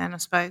hug you then, I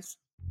suppose.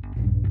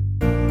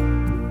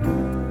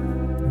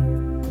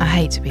 I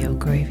hate to be all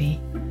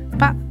groovy,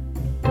 but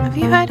have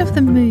you heard of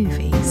the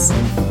movies?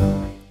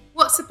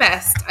 What's the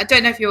best? I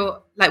don't know if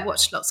you're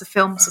watched lots of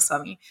films or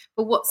something,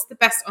 but what's the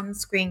best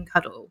on-screen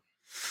cuddle?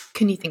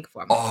 Can you think of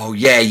one? Oh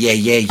yeah.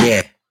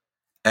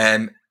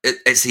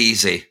 It's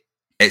easy.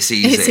 It's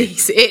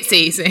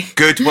easy.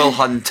 Good Will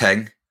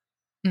Hunting.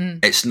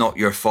 It's Not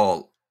Your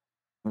Fault.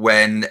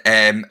 When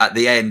at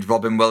the end,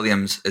 Robin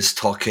Williams is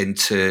talking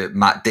to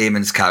Matt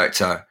Damon's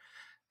character.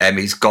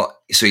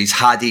 He's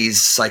had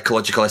his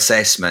psychological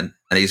assessment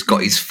and he's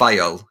got his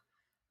file,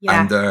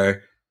 and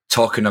they're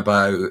talking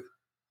about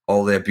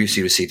all the abuse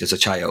he received as a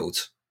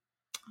child.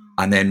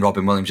 And then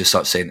Robin Williams just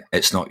starts saying,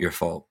 "It's not your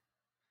fault.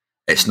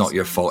 It's not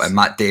your fault." And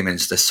Matt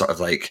Damon's this sort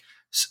of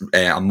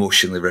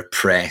emotionally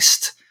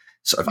repressed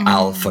sort of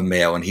alpha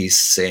male, and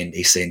he's saying,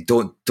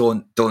 "Don't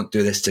do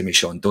this to me,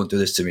 Sean. Don't do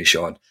this to me,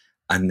 Sean."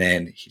 And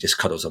then he just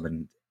cuddles him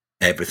and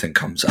everything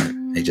comes out.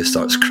 He just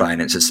starts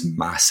crying. It's just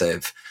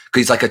massive.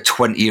 Because he's like a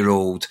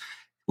 20-year-old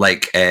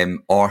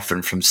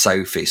orphan from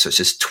Southie. So it's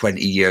just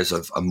 20 years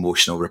of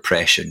emotional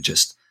repression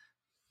just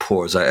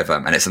pours out of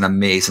him. And it's an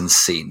amazing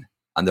scene.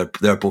 And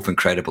they're both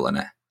incredible in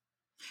it.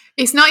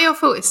 It's Not Your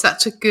Fault. It's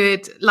such a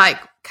good,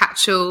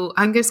 catch-all.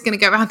 I'm just going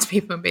to go around to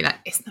people and be like,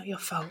 it's not your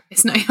fault.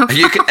 It's not your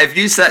fault. If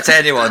you say that to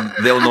anyone,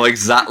 they'll know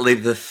exactly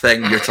the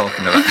thing you're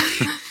talking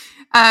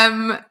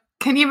about.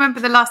 Can you remember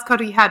the last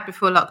cuddle you had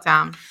before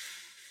lockdown?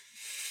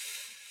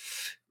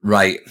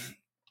 Right.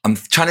 I'm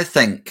trying to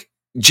think.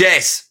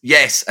 Yes,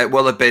 it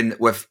will have been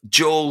with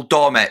Joel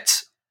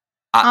Dommett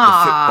at the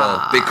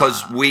football,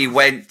 because we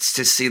went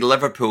to see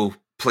Liverpool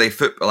play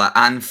football at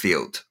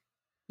Anfield.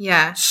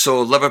 Yeah. So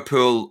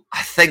Liverpool,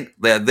 I think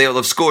they'll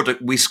have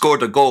scored. We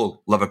scored a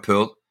goal,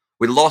 Liverpool.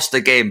 We lost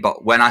the game,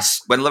 but when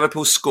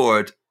Liverpool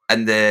scored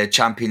in the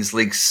Champions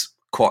League's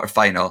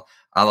quarter-final,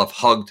 I'll have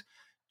hugged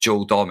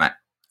Joel Dommett.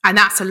 And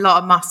that's a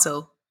lot of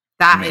muscle.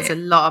 That is a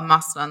lot of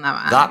muscle on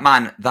that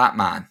man. That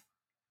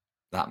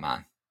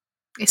man.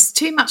 It's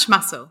too much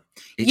muscle.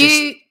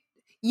 You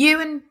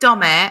and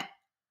Dommett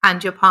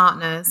and your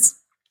partners,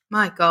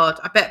 my God,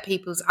 I bet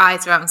people's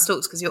eyes are out on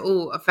stalks because you're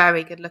all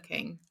very good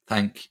looking.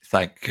 Thank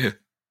you.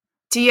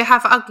 Do you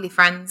have ugly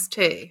friends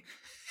too?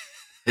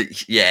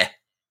 Yeah.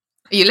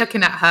 Are you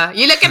looking at her?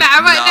 You're looking at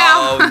her right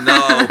now?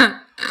 No.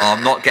 Oh,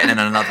 I'm not getting in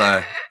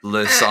another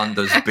Lewis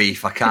Saunders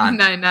beef. I can't.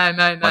 No.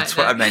 My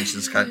Twitter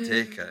mentions can't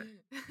take it.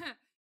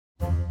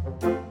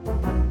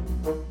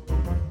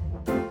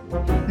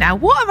 Now,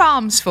 what are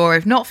arms for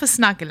if not for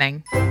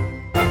snuggling?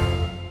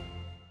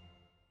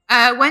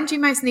 When do you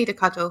most need a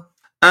cuddle?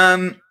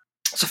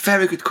 It's a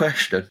very good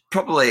question.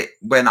 Probably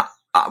when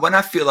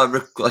I feel a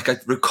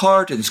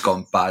recording's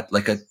gone bad,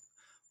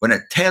 when a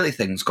telly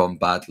thing's gone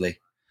badly.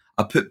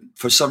 I put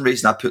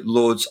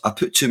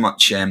too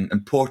much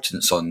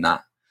importance on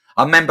that.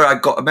 I remember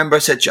I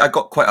said I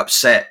got quite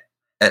upset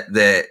at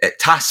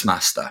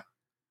Taskmaster.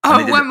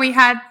 Oh, when we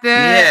had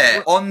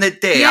the on the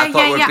day I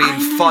thought we were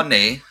being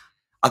funny.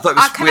 I thought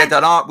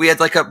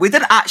we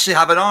didn't actually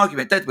have an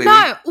argument, did we?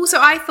 No. Also,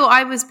 I thought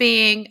I was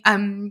being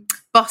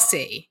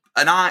bossy,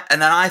 and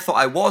then I thought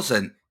I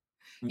wasn't.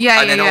 Yeah,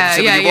 and then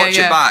obviously when you watch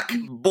it back,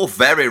 both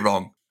very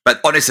wrong.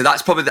 But honestly,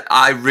 that's probably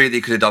I really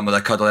could have done with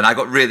a cuddle, and I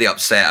got really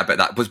upset about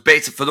that. It was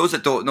basically, for those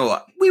that don't know,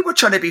 we were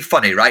trying to be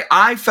funny, right?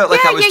 I felt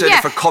like I was doing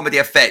it for comedy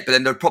effect, but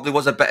then there probably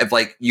was a bit of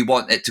you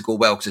want it to go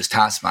well because it's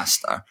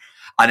Taskmaster.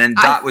 And then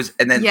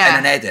in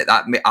an edit,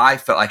 I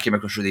felt I came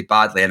across really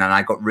badly, and then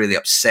I got really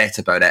upset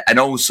about it. And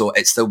also,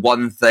 it's the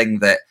one thing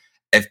that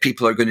if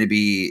people are going to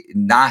be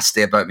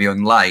nasty about me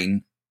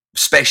online,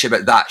 especially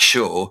about that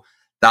show,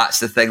 that's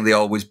the thing they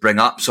always bring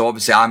up. So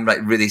obviously, I'm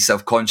really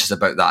self-conscious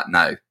about that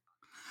now.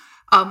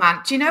 Oh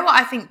man, do you know what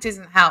I think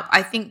doesn't help?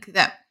 I think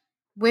that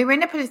we're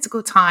in a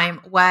political time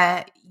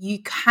where you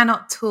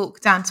cannot talk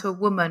down to a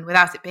woman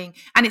without it being,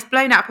 and it's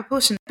blown out of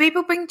proportion.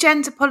 People bring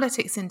gender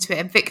politics into it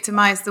and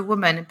victimize the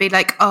woman and be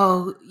like,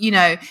 oh,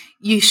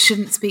 you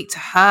shouldn't speak to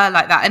her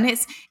like that. And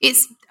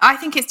I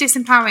think it's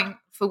disempowering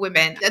for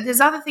women. There's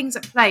other things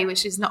at play,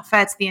 which is not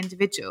fair to the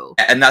individual.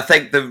 And I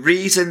think the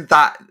reason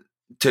that,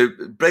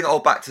 to bring it all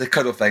back to the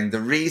cuddle thing, the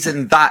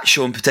reason that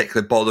show in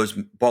particular bothers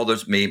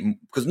me,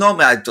 because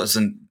normally it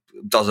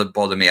doesn't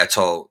bother me at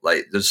all.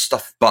 There's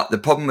stuff, but the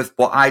problem with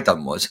what I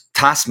done was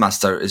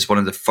Taskmaster is one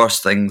of the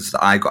first things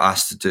that I got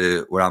asked to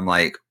do where I'm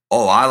like,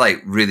 oh, I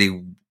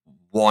really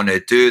want to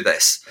do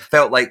this. I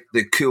felt like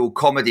the cool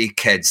comedy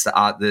kids that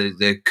are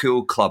the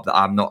cool club that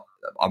I'm not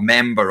a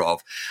member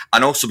of.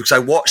 And also because I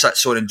watch that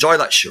show and enjoy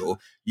that show,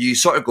 you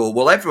sort of go,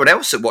 well, everyone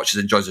else that watches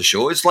and enjoys the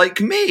show is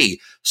like me.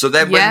 So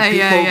then when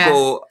people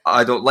go,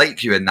 I don't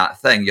like you in that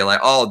thing, you're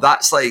like, oh,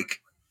 that's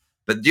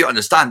but do you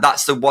understand?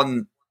 That's the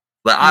one,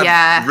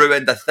 I've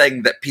ruined a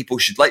thing that people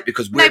should like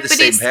because we're the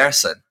same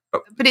person.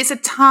 But it's a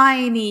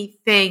tiny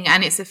thing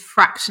and it's a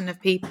fraction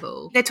of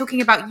people. They're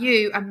talking about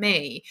you and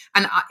me.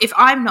 And if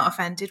I'm not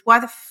offended, why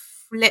the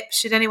flip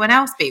should anyone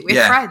else be?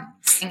 We're friends.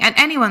 And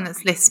anyone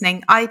that's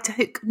listening, I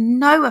took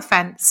no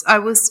offence. I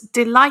was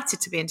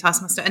delighted to be in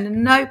Taskmaster, and at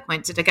no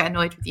point did I get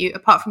annoyed with you,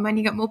 apart from when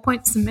you got more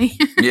points than me.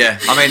 Yeah,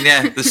 I mean,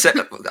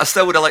 I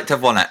still would have liked to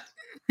have won it.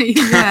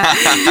 Yeah.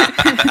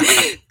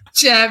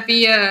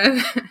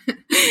 Champion.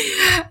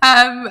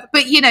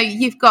 But, you know,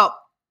 you've got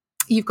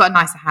a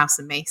nicer house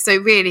than me. So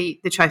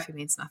really, the trophy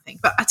means nothing.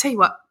 But I tell you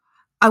what,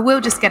 I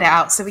will just get it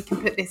out so we can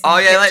put this in the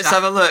picture. Let's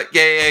have a look.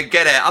 Yeah,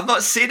 get it. I've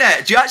not seen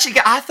it. Do you actually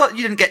get... I thought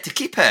you didn't get to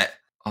keep it.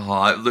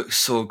 Oh, it looks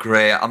so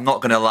great. I'm not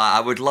going to lie.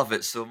 I would love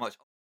it so much.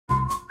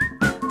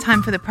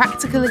 Time for the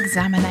practical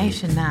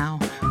examination now.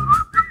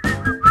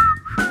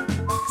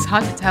 It's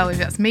hard to tell if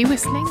that's me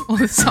whistling or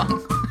the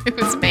song. It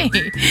was me.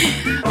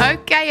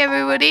 Okay,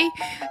 everybody.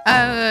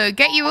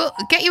 Get your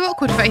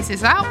awkward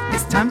faces out.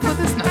 It's time for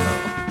the snuggle.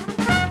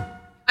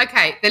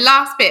 Okay, the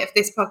last bit of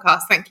this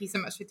podcast, thank you so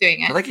much for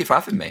doing it. Thank you for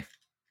having me.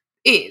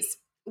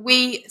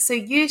 So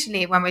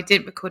usually when we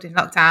didn't record in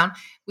lockdown,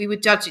 we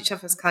would judge each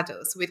other's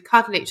cuddles. So we'd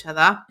cuddle each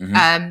other,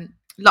 a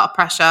lot of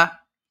pressure,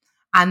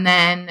 and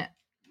then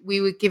we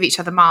would give each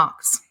other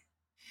marks.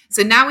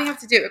 So now we have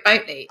to do it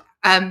remotely,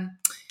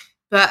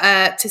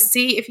 but to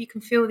see if you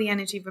can feel the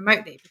energy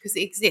remotely, because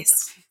it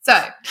exists.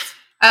 So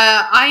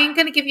I am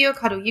going to give you a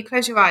cuddle. You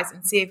close your eyes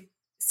and see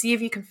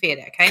if you can feel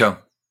it. Okay. Cool.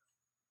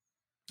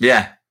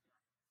 Yeah.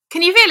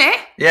 Can you feel it?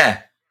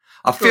 Yeah.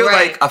 I feel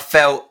like I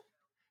felt.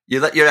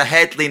 You're a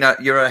head leaner.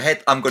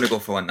 I'm going to go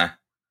for one now.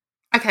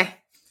 Okay.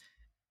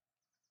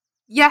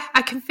 Yeah,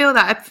 I can feel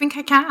that. I think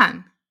I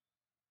can.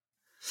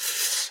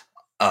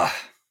 I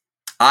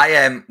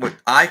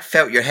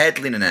felt your head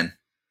leaning in.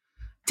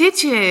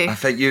 Did you? I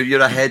think you're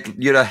a head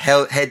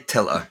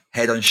tilter,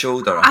 head on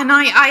shoulder. And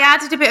I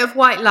added a bit of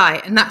white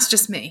light, and that's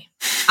just me.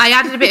 I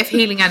added a bit of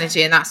healing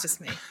energy, and that's just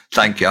me.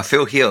 Thank you. I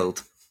feel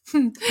healed.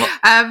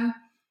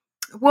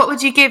 What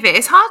would you give it?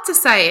 It's hard to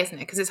say, isn't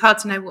it? Because it's hard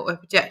to know what we're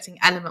projecting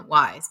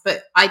element-wise.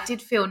 But I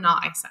did feel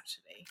nice,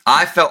 actually.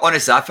 I felt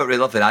really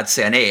lovely. I'd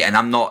say an 8, and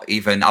I'm not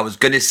even. I was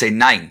going to say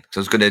 9, so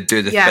I was going to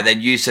do the. Yeah. But then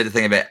you said the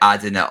thing about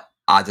adding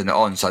it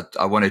on. So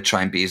I want to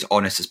try and be as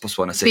honest as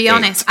possible. And I say be 8.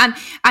 honest, and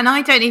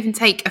I don't even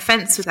take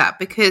offence with that,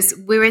 because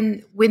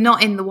we're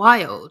not in the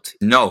wild.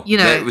 No, you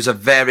know, it was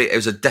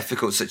a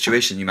difficult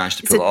situation. You managed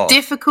to pull it off. It's a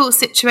difficult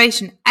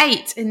situation.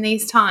 8 in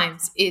these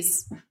times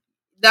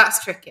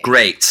that's tricky.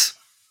 Great.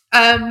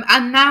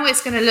 And now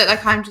it's going to look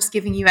like I'm just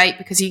giving you 8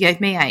 because you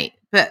gave me 8.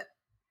 But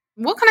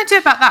what can I do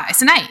about that?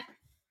 It's an 8.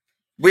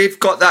 We've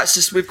got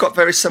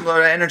very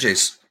similar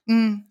energies.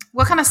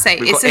 What can I say?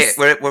 We've got 8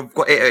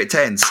 out of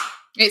 10s.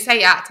 It's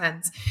 8 out of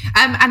 10s.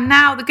 And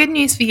now the good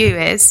news for you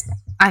is,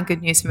 and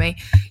good news for me,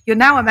 you're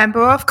now a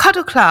member of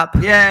Cuddle Club.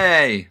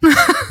 Yay!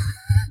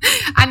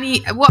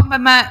 And what my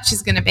merch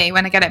is going to be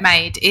when I get it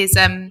made is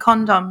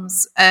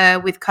condoms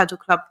with Cuddle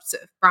Club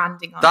sort of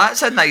branding on.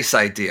 That's a nice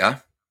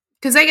idea.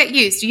 Because they get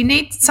used.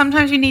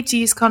 Sometimes you need to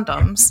use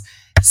condoms.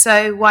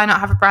 So why not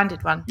have a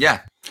branded one?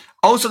 Yeah.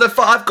 Also,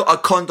 I've got a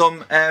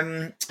condom.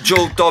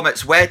 Joel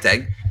Dommett's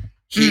wedding,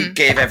 he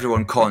gave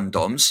everyone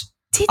condoms.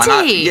 Did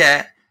he?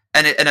 Yeah,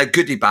 in a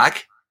goodie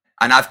bag,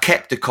 and I've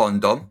kept the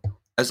condom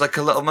as like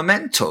a little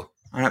memento,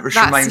 and it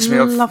reminds me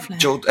of lovely.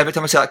 Joel. Every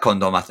time I say that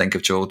condom, I think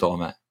of Joel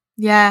Dommett.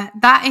 Yeah,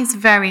 that is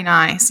very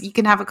nice. You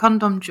can have a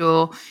condom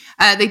Joel.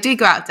 They do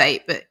go out of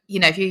date, but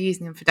if you're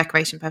using them for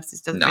decoration purposes,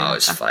 it doesn't. No,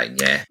 it's fine.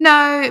 Yeah.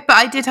 No, but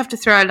I did have to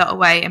throw a lot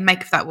away, and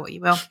make of that what you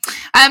will.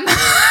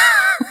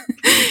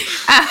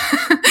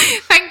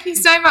 Thank you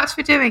so much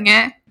for doing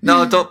it.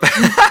 No, don't.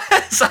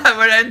 So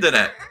we're ending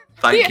it.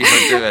 Thank you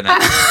for doing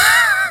it.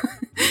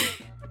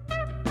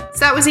 So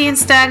that was Ian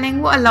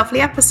Sterling. What a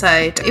lovely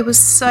episode. It was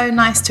so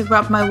nice to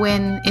rub my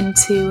win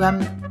into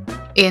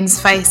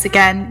Ian's face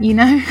again,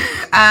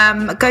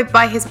 Go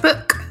buy his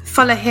book,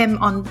 follow him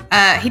on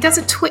he does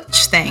a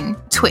Twitch thing,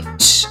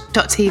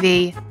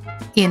 twitch.tv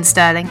Ian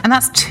Sterling, and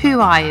that's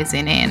 2 I's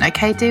in Ian,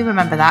 okay? Do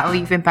remember that, or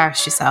you've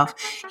embarrassed yourself.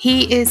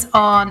 He is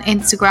on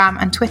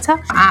Instagram and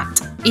Twitter at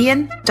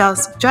Ian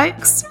Does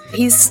Jokes.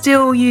 He's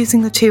still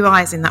using the 2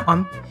 I's in that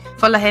one.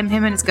 Follow him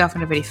and his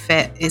girlfriend are really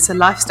fit. It's a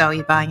lifestyle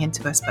you're buying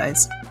into, I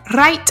suppose.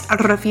 Rate,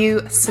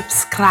 review,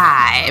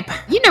 subscribe.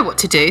 You know what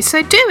to do,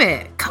 so do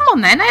it. Come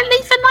on then, and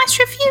leave a nice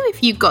review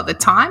if you've got the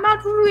time.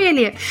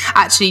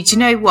 Actually, do you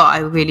know what? I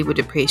really would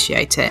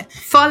appreciate it.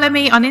 Follow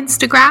me on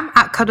Instagram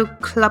at Cuddle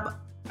Club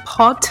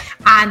Pod.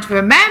 And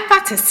remember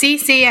to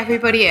CC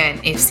everybody in,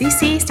 if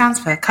CC stands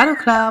for Cuddle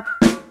Club.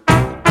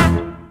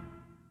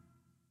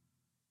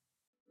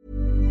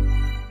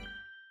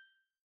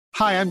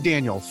 Hi, I'm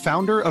Daniel,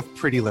 founder of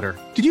Pretty Litter.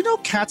 Did you know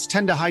cats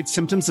tend to hide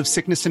symptoms of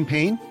sickness and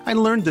pain? I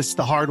learned this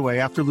the hard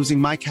way after losing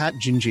my cat,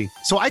 Gingy.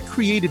 So I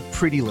created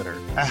Pretty Litter,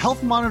 a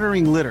health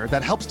monitoring litter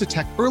that helps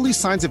detect early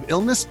signs of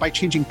illness by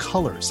changing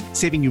colors,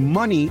 saving you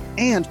money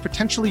and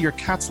potentially your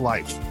cat's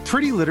life.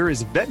 Pretty Litter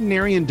is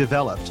veterinarian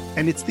developed,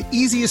 and it's the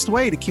easiest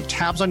way to keep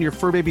tabs on your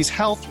fur baby's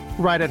health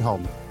right at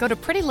home. Go to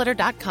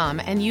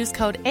prettylitter.com and use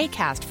code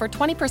ACAST for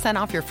 20%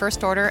 off your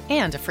first order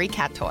and a free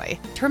cat toy.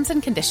 Terms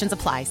and conditions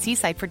apply. See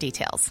site for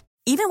details.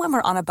 Even when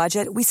we're on a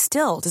budget, we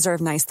still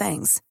deserve nice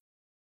things.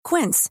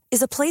 Quince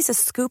is a place to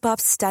scoop up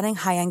stunning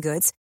high-end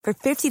goods for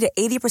 50 to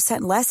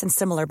 80% less than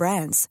similar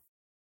brands.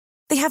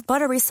 They have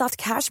buttery soft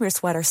cashmere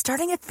sweaters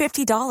starting at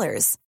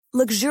 $50,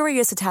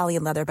 luxurious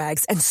Italian leather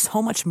bags, and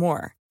so much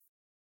more.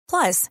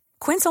 Plus,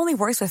 Quince only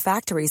works with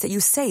factories that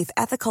use safe,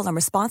 ethical, and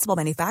responsible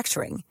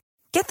manufacturing.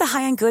 Get the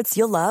high-end goods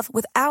you'll love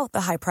without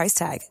the high price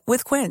tag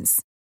with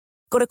Quince.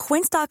 Go to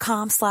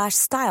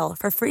quince.com/style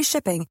for free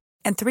shipping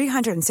and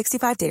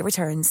 365-day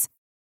returns.